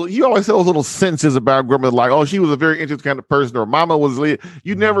those, you always say those little sentences about grandmother, like, oh, she was a very interesting kind of person, or mama was.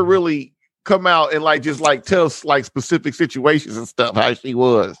 You never really come out and just tell us like specific situations and stuff how she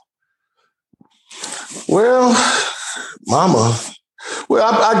was. Well, mama.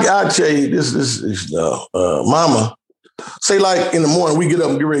 Well, I tell you this is mama. Say like in the morning we get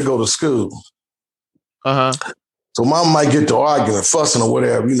up and get ready to go to school. So mama might get to arguing or fussing or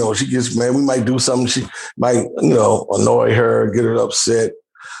whatever. She gets mad. We might do something. She might, annoy her, get her upset.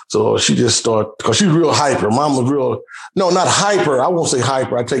 So she just start, because she's real hyper. Mama's real, no, not hyper. I won't say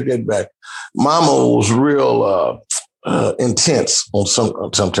hyper. I take that back. Mama was real intense on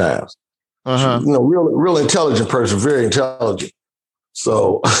sometimes. She, real intelligent person, very intelligent.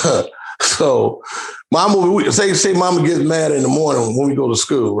 So, mama, say mama gets mad in the morning when we go to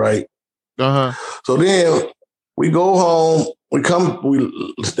school, right? So then we go home, we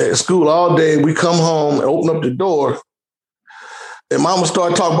stay at school all day, we come home and open up the door, and mama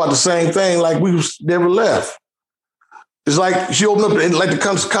started talking about the same thing like we never left. It's like she opened up, and like the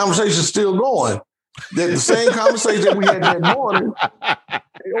conversation's still going. The same conversation that we had that morning,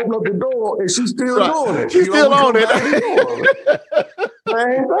 they opened up the door, and she's still doing it. She's still on it.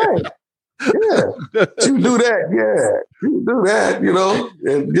 Same thing. Yeah, she would do that. Yeah, she would do that.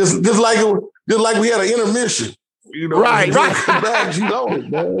 And just like we had an intermission. Right. Back, she's on it,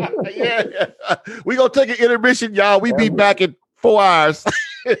 man. Yeah. We gonna take an intermission, y'all. We be back in 4 hours.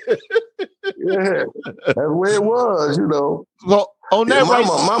 Yeah, that's the way it was. Well, on that,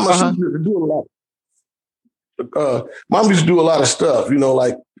 mama used to do a lot. Mom used to do a lot of stuff.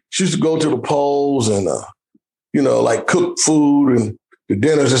 Like she used to go to the polls and like cook food and the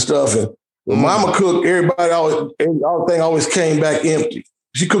dinners and stuff. And when mama cooked, everything always came back empty.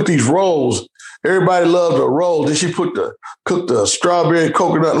 She cooked these rolls. Everybody loved her roll. Then she cooked the strawberry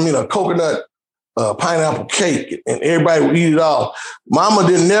coconut pineapple cake, and everybody would eat it all. Mama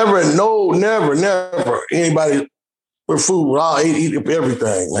didn't never anybody with food would all eat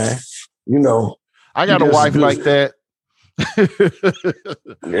everything, man. I got a wife like that.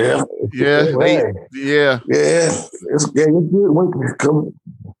 Yeah. It's good.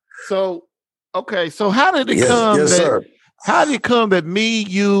 So, okay. So how did it come? Yes, sir. How did it come that me,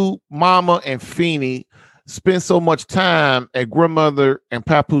 you, mama, and Feeny spent so much time at grandmother and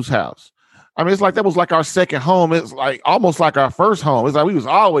Papoose house? I mean, it's like that was like our second home. It's like almost like our first home. It's like we was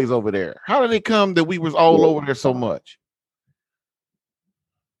always over there. How did it come that we was all over there so much?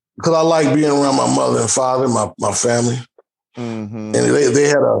 Because I like being around my mother and father, my family. And they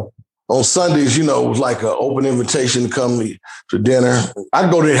had on Sundays, it was like an open invitation to come to dinner.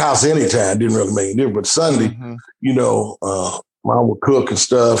 I'd go to their house anytime. Didn't really make any difference. But Sunday, mom would cook and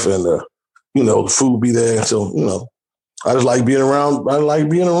stuff, and the food be there. So I just like being around. I like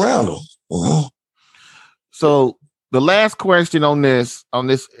being around them. So the last question on this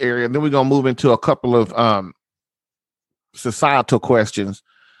area, and then we're gonna move into a couple of societal questions.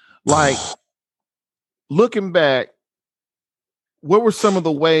 Like looking back, what were some of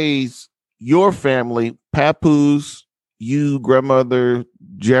the ways your family, Papoose, you, grandmother,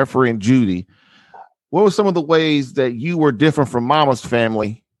 Jeffrey, and Judy, what were some of the ways that you were different from Mama's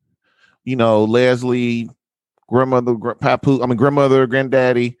family? Leslie, grandmother, grandmother,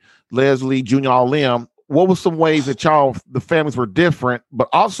 granddaddy, Leslie, Junior, all them. What were some ways that the families were different, but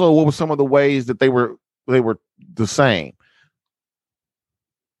also what were some of the ways that they were the same?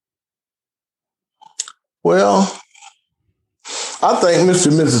 Well, I think Mr.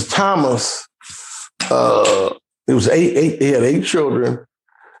 and Mrs. Thomas, it was eight. They had 8 children,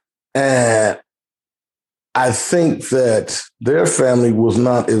 and I think that their family was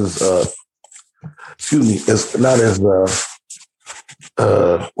not as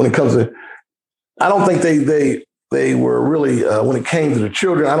when it comes to. I don't think they were really when it came to the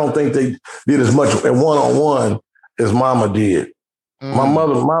children. I don't think they did as much one-on-one as Mama did. Mama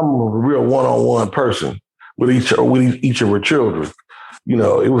was a real one-on-one person with each of her children.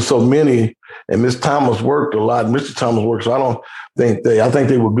 it was so many, and Miss Thomas worked a lot. Mr. Thomas worked, so I think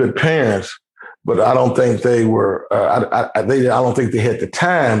they were good parents, but I don't think they were. I don't think they had the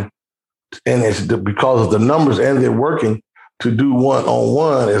time, and it's because of the numbers, and they're working to do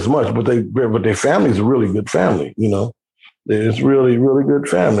one-on-one as much. But their family is a really good family. It's really, really good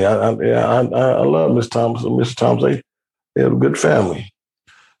family. I love Miss Thomas and Mr. Thomas. They have a good family.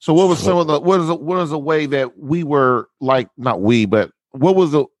 So what was some of the what is a way that we were like, not we, but what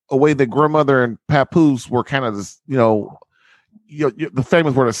was a way that grandmother and papoose were kind of this, the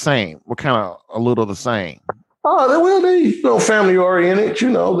families were the same, were kind of a little the same? Oh, they family oriented.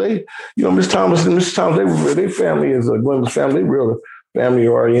 Miss Thomas and Mr. Thomas, their family is a Glen's family, real family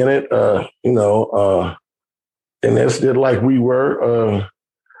oriented. And that's just like we were.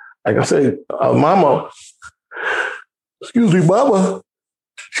 Like I say, Mama, she didn't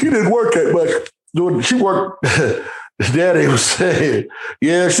work that much. She worked. Daddy was saying,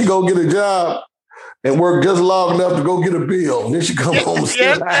 "Yeah, she go get a job and work just long enough to go get a bill. And then she come home and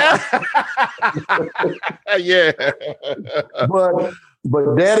stay Yeah.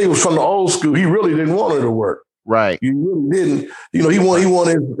 But Daddy was from the old school. He really didn't want her to work. Right. He really didn't. He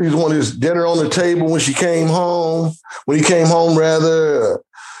wanted his dinner on the table when she came home. When he came home, rather,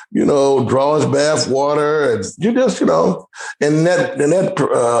 draw his bath water, and and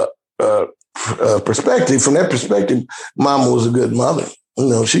perspective. From that perspective, Mama was a good mother.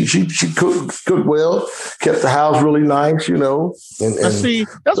 She cooked well, kept the house really nice. And see,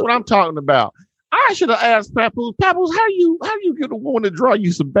 that's what I'm talking about. I should have asked Papoose, how you get a woman to draw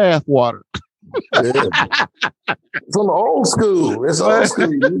you some bath water? Yeah. From the old school. It's old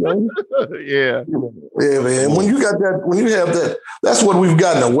school, Yeah. Yeah, man. When you have that, that's what we've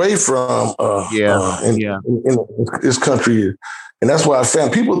gotten away from in this country. And that's why I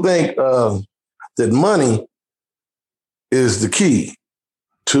found people think that money is the key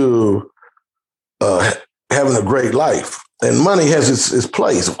to having a great life. And money has its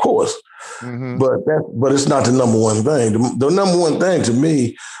place, of course. Mm-hmm. But it's not the number one thing. The number one thing to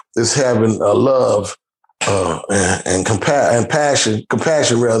me is having a love and compassion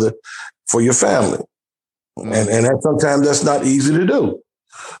rather for your family, and that sometimes that's not easy to do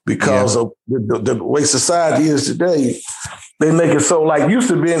because of the way society is today. They make it so like used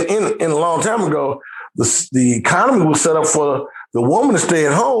to be in a long time ago. The economy was set up for the woman to stay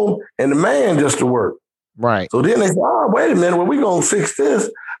at home and the man just to work. Right. So then they say, "Oh, wait a minute. Well, we're gonna fix this.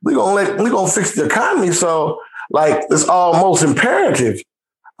 We're gonna fix the economy." So like it's almost imperative,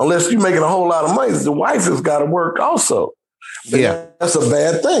 unless you're making a whole lot of money, the wife has got to work also. Yeah, that's a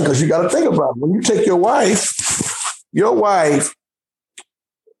bad thing because you got to think about it. When you take your wife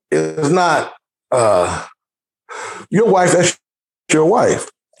is not your wife. That's your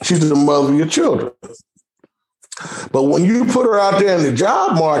wife. She's the mother of your children. But when you put her out there in the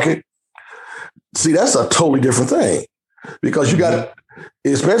job market, see, that's a totally different thing because you got,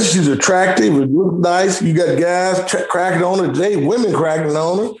 especially she's attractive, it looks nice. You got guys cracking on her today, women cracking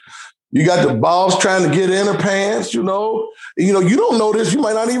on her. You got the boss trying to get in her pants. You don't know this. You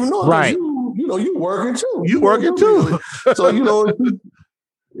might not even know. Right. You working too. You working too. So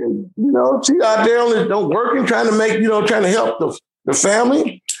she out there working, trying to make trying to help the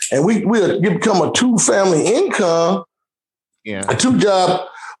family, and we become a 2-family income. Yeah, a 2-job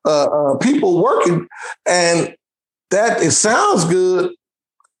people working, and that it sounds good,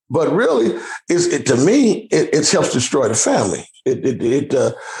 but really, to me, it helps destroy the family.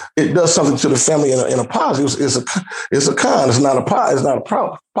 It does something to the family in a positive. It's a con. It's not a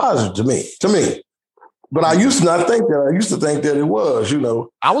positive to me. But I used to not think that. I used to think that it was.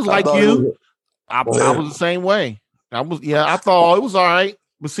 I was like you. I was the same way. I thought it was all right.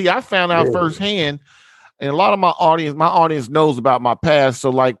 But see, I found out firsthand, and a lot of my audience knows about my past. So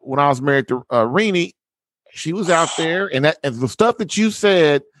like when I was married to Renee, she was out there, and the stuff that you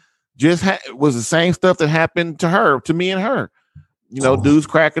said just was the same stuff that happened to me and her. Dudes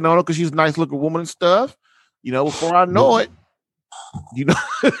cracking on her because she's a nice looking woman and stuff. Before I know it,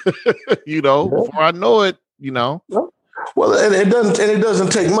 before I know it, Well, and it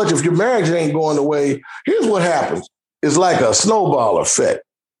doesn't take much if your marriage ain't going the way. Here's what happens: it's like a snowball effect.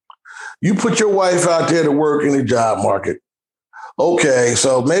 You put your wife out there to work in the job market. Okay,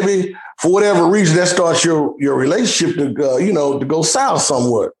 so maybe for whatever reason that starts your relationship to go south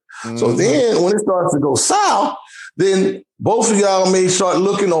somewhat. Mm-hmm. So then when it starts to go south, then both of y'all may start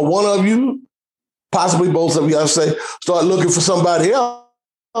looking, or one of you, possibly both of y'all start looking for somebody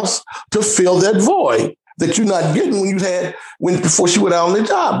else to fill that void that you're not getting before she went out on the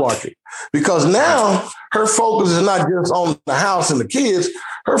job market. Because now her focus is not just on the house and the kids.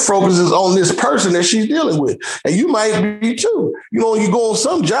 Her focus is on this person that she's dealing with. And you might be too. You know, you go on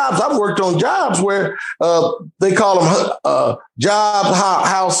some jobs. I've worked on jobs where they call them job,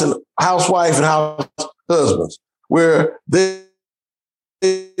 house, and housewife and house husbands, where they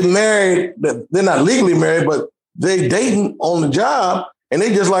married, they're not legally married, but they dating on the job, and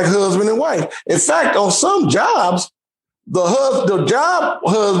they just like husband and wife. In fact, on some jobs, the job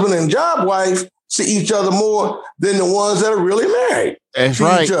husband and job wife see each other more than the ones that are really married. That's to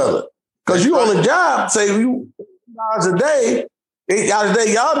right. Each other. Because you on the job, say you 8 hours a day,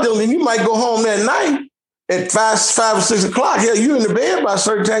 y'all dealing, you might go home that night at 5 or 6 o'clock. Hell, you in the bed by a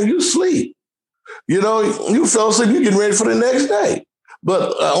certain time, you sleep. You know, you fell asleep, you getting ready for the next day.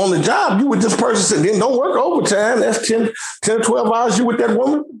 But on the job, you with this person sitting there, don't work overtime. That's 10 or 12 hours you with that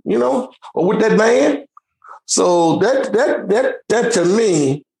woman, you know, or with that man. So that to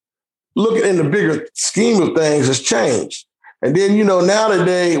me, looking in the bigger scheme of things, has changed. And then, you know,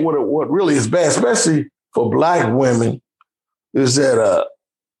 nowadays, what really is bad, especially for Black women, is that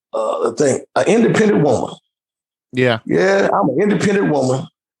an independent woman. Yeah. Yeah, I'm an independent woman.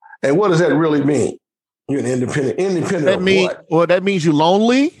 And what does that really mean? You're an independent. That means you're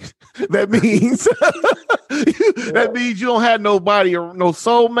lonely. That means you don't have nobody or no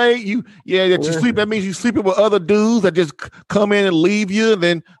soulmate. You sleep. That means you sleeping with other dudes that just come in and leave you, and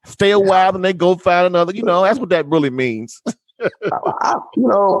then stay a while, and they go find another. You know, that's what that really means. I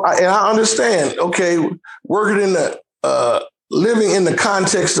understand. Okay, working in the living in the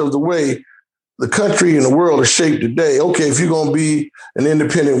context of the way the country and the world is shaped today. Okay, if you're going to be an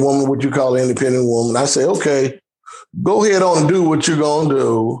independent woman, what you call an independent woman, I say, okay, go ahead on and do what you're going to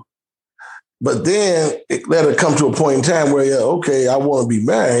do. But then let it come to a point in time where, okay, I want to be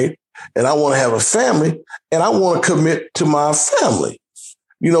married and I want to have a family and I want to commit to my family.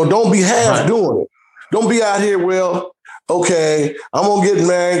 You know, don't be half doing it. Don't be out here, well, okay, I'm going to get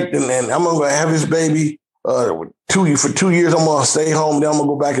married and I'm going to have this baby. For 2 years, I'm gonna stay home. Then I'm gonna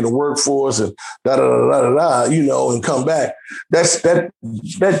go back in the workforce and you know, and come back. That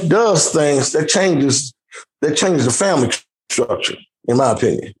does things. That changes the family structure, in my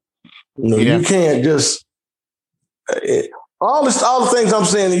opinion. You know, you can't just all the things I'm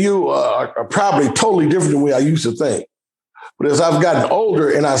saying to you are probably totally different than the way I used to think. But as I've gotten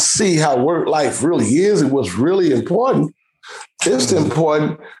older and I see how work life really is and what's really important, it's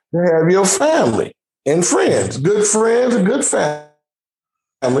important to have your family and friends, good friends and good family.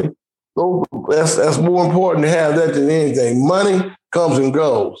 So that's more important to have that than anything. Money comes and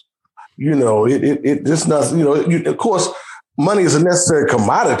goes. You know, it just nothing. You know, of course, money is a necessary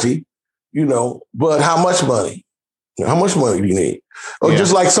commodity. You know, but how much money? How much money do you need? Or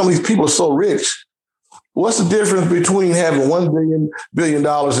just like some of these people are so rich, what's the difference between having $1 billion and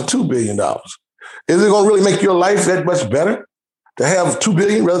 $2 billion? Is it going to really make your life that much better to have $2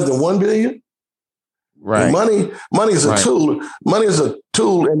 billion rather than $1 billion? Right. And money is a tool. Money is a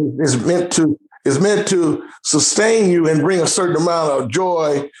tool, and is meant to sustain you and bring a certain amount of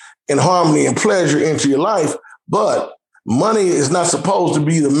joy and harmony and pleasure into your life. But money is not supposed to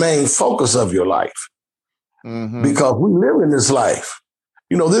be the main focus of your life, because we live in this life.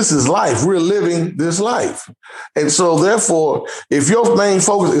 You know, this is life. We're living this life, and so therefore, if your main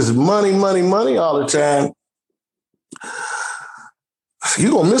focus is money, money, money all the time,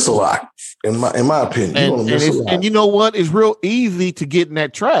 you're gonna miss a lot. In my opinion, and you know what? It's real easy to get in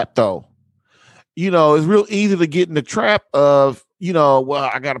that trap, though. You know, it's real easy to get in the trap of, you know, well,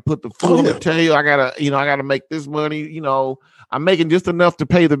 I got to put the food on the table. I gotta make this money. You know, I'm making just enough to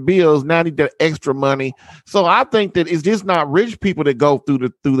pay the bills. Now I need that extra money. So I think that it's just not rich people that go through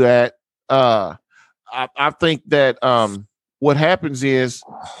that. I think that what happens is,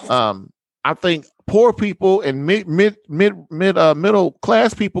 I think poor people and middle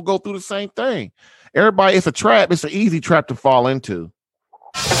class people go through the same thing. Everybody, it's a trap. It's an easy trap to fall into.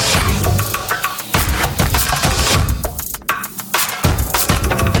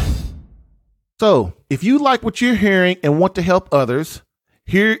 So, if you like what you're hearing and want to help others,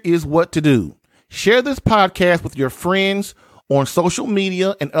 here is what to do. Share this podcast with your friends on social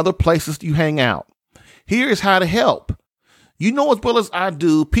media and other places you hang out. Here is how to help. You know as well as I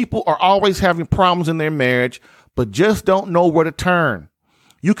do, people are always having problems in their marriage, but just don't know where to turn.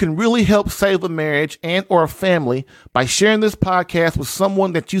 You can really help save a marriage and or a family by sharing this podcast with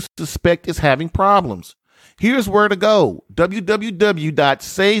someone that you suspect is having problems. Here's where to go.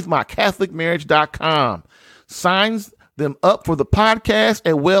 www.savemycatholicmarriage.com. Signs them up for the podcast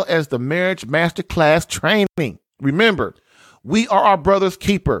as well as the Marriage Masterclass training. Remember, we are our brother's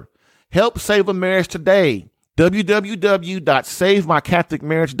keeper. Help save a marriage today.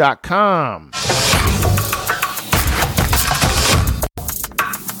 www.savemycatholicmarriage.com.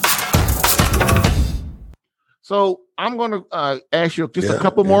 So I'm going to ask you just a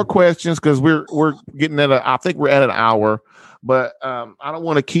couple more questions because we're getting at I think we're at an hour, but I don't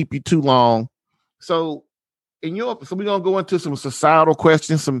want to keep you too long. So we're gonna go into some societal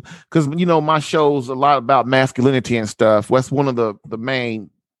questions, because my show's a lot about masculinity and stuff. That's one of the main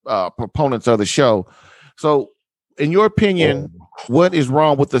proponents of the show. So, in your opinion, what is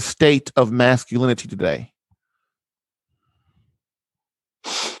wrong with the state of masculinity today?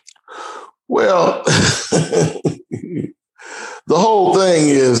 Well, the whole thing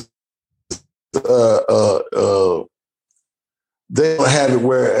is they don't have it,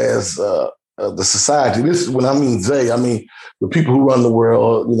 whereas the society, this is when I mean they, I mean the people who run the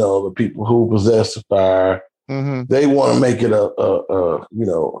world, the people who possess the fire, they want to make it a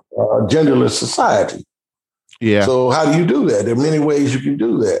genderless society. Yeah. So how do you do that? There are many ways you can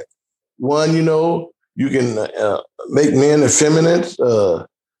do that. One, you can make men effeminate.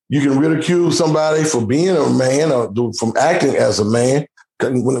 You can ridicule somebody for being a man or from acting as a man.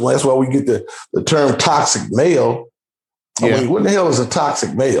 That's why we get the term toxic male. I mean, what the hell is a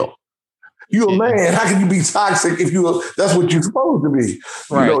toxic male? You're a man. How can you be toxic if that's what you're supposed to be?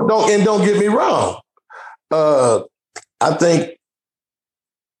 Right. Don't get me wrong. I think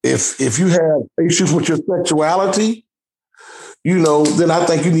if you have issues with your sexuality, then I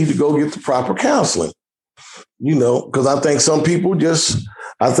think you need to go get the proper counseling. Because I think some people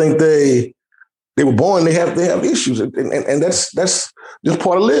I think they were born, they have issues, and that's just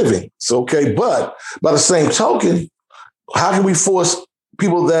part of living. It's okay. But by the same token, how can we force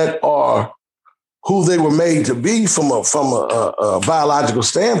people that are who they were made to be from a biological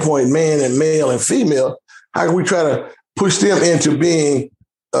standpoint, man and male and female? How can we try to push them into being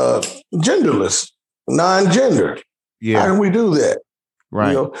genderless, non-gender? Yeah. How can we do that?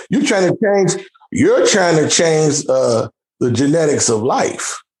 Right. You're trying to change the genetics of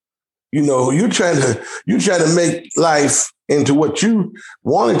life. You're trying to make life into what you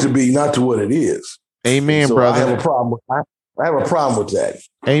want it to be, not to what it is. Amen, so brother. I have a problem with that.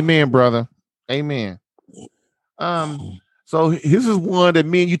 Amen, brother. Amen. So this is one that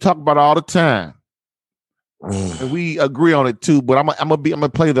me and you talk about all the time. And we agree on it too, but I'm gonna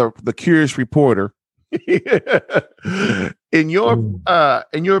play the curious reporter. In your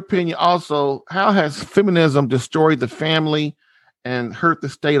opinion, also, how has feminism destroyed the family and hurt the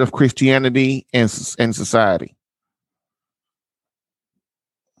state of Christianity and society?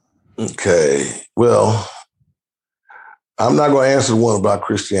 Okay, well, I'm not going to answer one about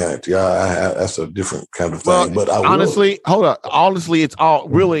Christianity. That's a different kind of thing. Well, but honestly, hold up. Honestly, it's all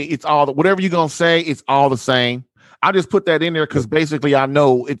whatever you're gonna say. It's all the same. I just put that in there because basically I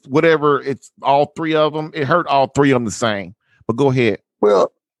know it's whatever. It's all three of them. It hurt all three of them the same. But go ahead.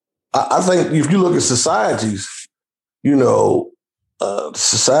 Well, I think if you look at societies,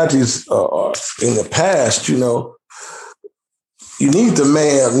 societies are in the past. You need the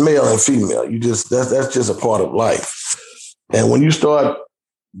male and female. That's just a part of life. And when you start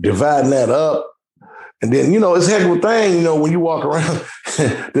dividing that up, and then, it's a heck of a thing, when you walk around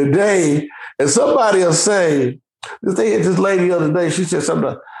today, and somebody will say, they had this lady the other day, she said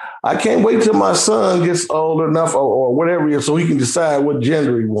something, I can't wait till my son gets old enough or whatever he is so he can decide what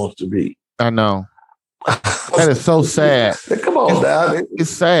gender he wants to be. I know. That is so sad. Come on, now. It's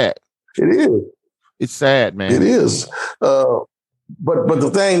sad. It is. It's sad, man. It is. But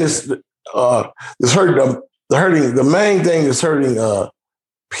the thing is hurting. The main thing that's hurting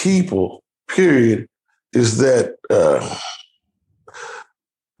people, period, is that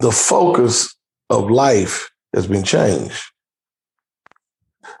the focus of life has been changed,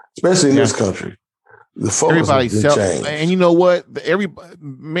 especially in this country. The focus has been changed. And you know what?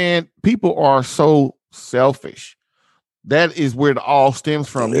 People are so selfish. That is where it all stems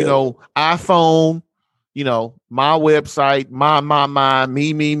from. Yeah. iPhone, my website, my,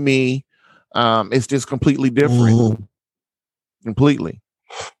 me. It's just completely different. Mm-hmm. Completely.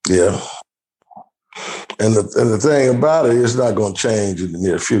 Yeah. And the thing about it, it's not going to change in the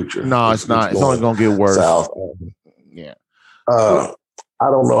near future. No, it's not. It's only going to get worse. South. Yeah. I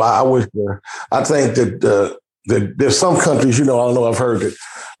don't know. I think that there's some countries, I don't know, I've heard that,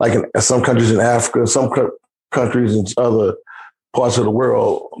 like in some countries in Africa, some countries in other parts of the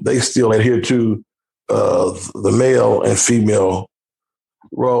world, they still adhere to the male and female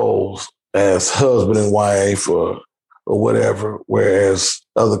roles as husband and wife or whatever, whereas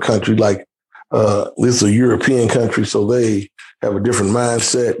other countries like this is a European country, so they have a different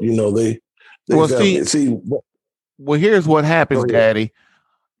mindset. Well, here's what happens, Daddy.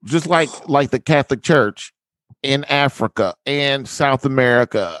 Just like the Catholic Church in Africa and South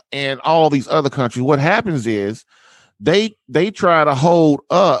America and all these other countries, what happens is they try to hold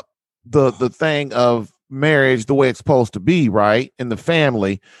up the thing of marriage the way it's supposed to be, right? In the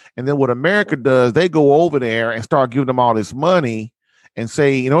family. And then what America does, they go over there and start giving them all this money and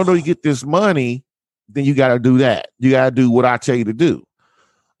say, in order to get this money, then you got to do that. You got to do what I tell you to do.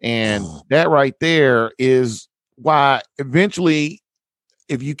 And that right there is why eventually,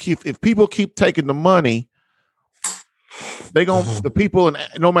 if people keep taking the money, the people, and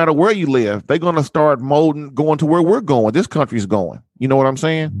no matter where you live, they're gonna start going to where we're going. This country's going. You know what I'm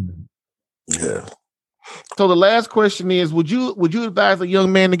saying? Yeah. So the last question is: Would you advise a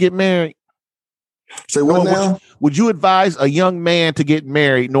young man to get married? Say what now? Would you advise a young man to get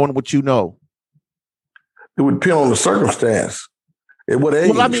married, knowing what you know? It would depend on the circumstance. At what age?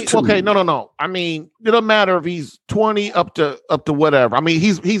 Well, I mean, okay, no. I mean, it don't matter if he's 20 up to whatever. I mean,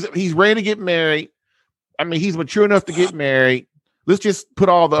 he's ready to get married. I mean, he's mature enough to get married. Let's just put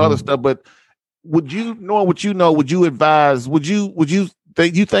all the other stuff. But would you, knowing what you know, would you advise? Would you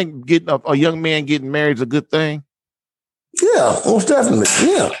think getting a young man getting married is a good thing? Yeah, most definitely.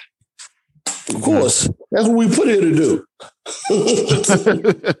 Yeah, of course. That's what we put here to do.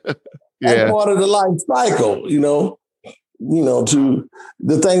 That's part of the life cycle, you know. To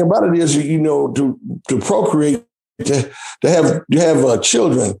the thing about it is, to procreate, to have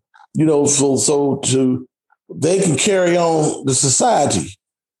children, so they can carry on the society.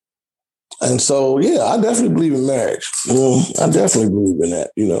 And so, yeah, I definitely believe in marriage. I definitely believe in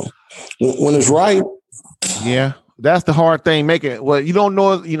that, when it's right. Yeah, that's the hard thing. Well, you don't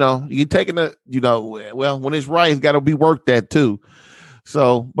know, you're taking well, when it's right, it's got to be worked at too.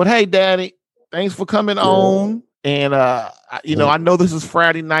 So, but hey, Daddy, thanks for coming on. And, I know this is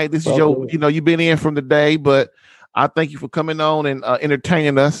Friday night. This is your, you've been in from the day, but I thank you for coming on and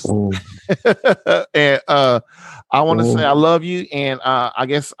entertaining us. And I want to say I love you. And I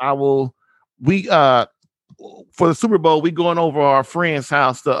guess for the Super Bowl, we going over our friend's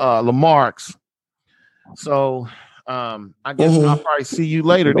house, the Lamarck's. So I guess I'll probably see you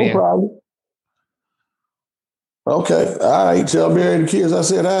later then. Problem. Okay. All right. Tell Mary and the kids I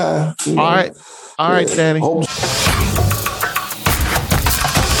said hi. All right, Danny.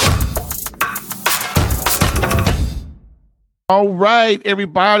 All right,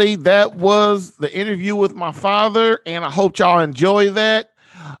 everybody. That was the interview with my father, and I hope y'all enjoy that.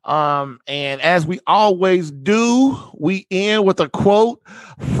 And as we always do, we end with a quote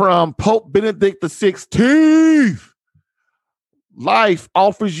from Pope Benedict XVI. Life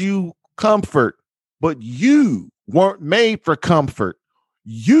offers you comfort, but you weren't made for comfort.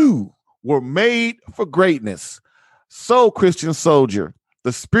 You were made for greatness. So, Christian soldier,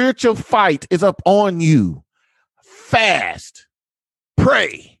 the spiritual fight is up on you. Fast,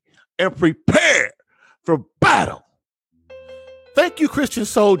 pray, and prepare for battle. Thank you, Christian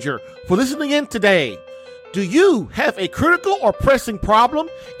soldier, for listening in today. Do you have a critical or pressing problem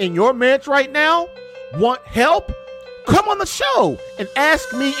in your marriage right now? Want help? Come on the show and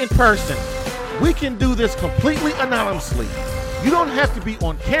ask me in person. We can do this completely anonymously. You don't have to be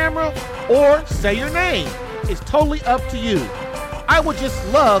on camera or say your name. It's totally up to you. I would just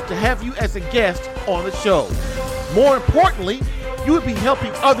love to have you as a guest on the show. More importantly, you would be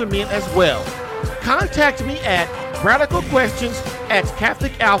helping other men as well. Contact me at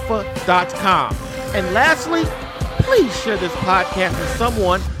radicalquestions@catholicalpha.com. And lastly, please share this podcast with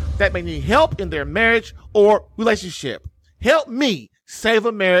someone that may need help in their marriage or relationship. Help me save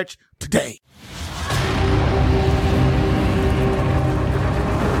a marriage today.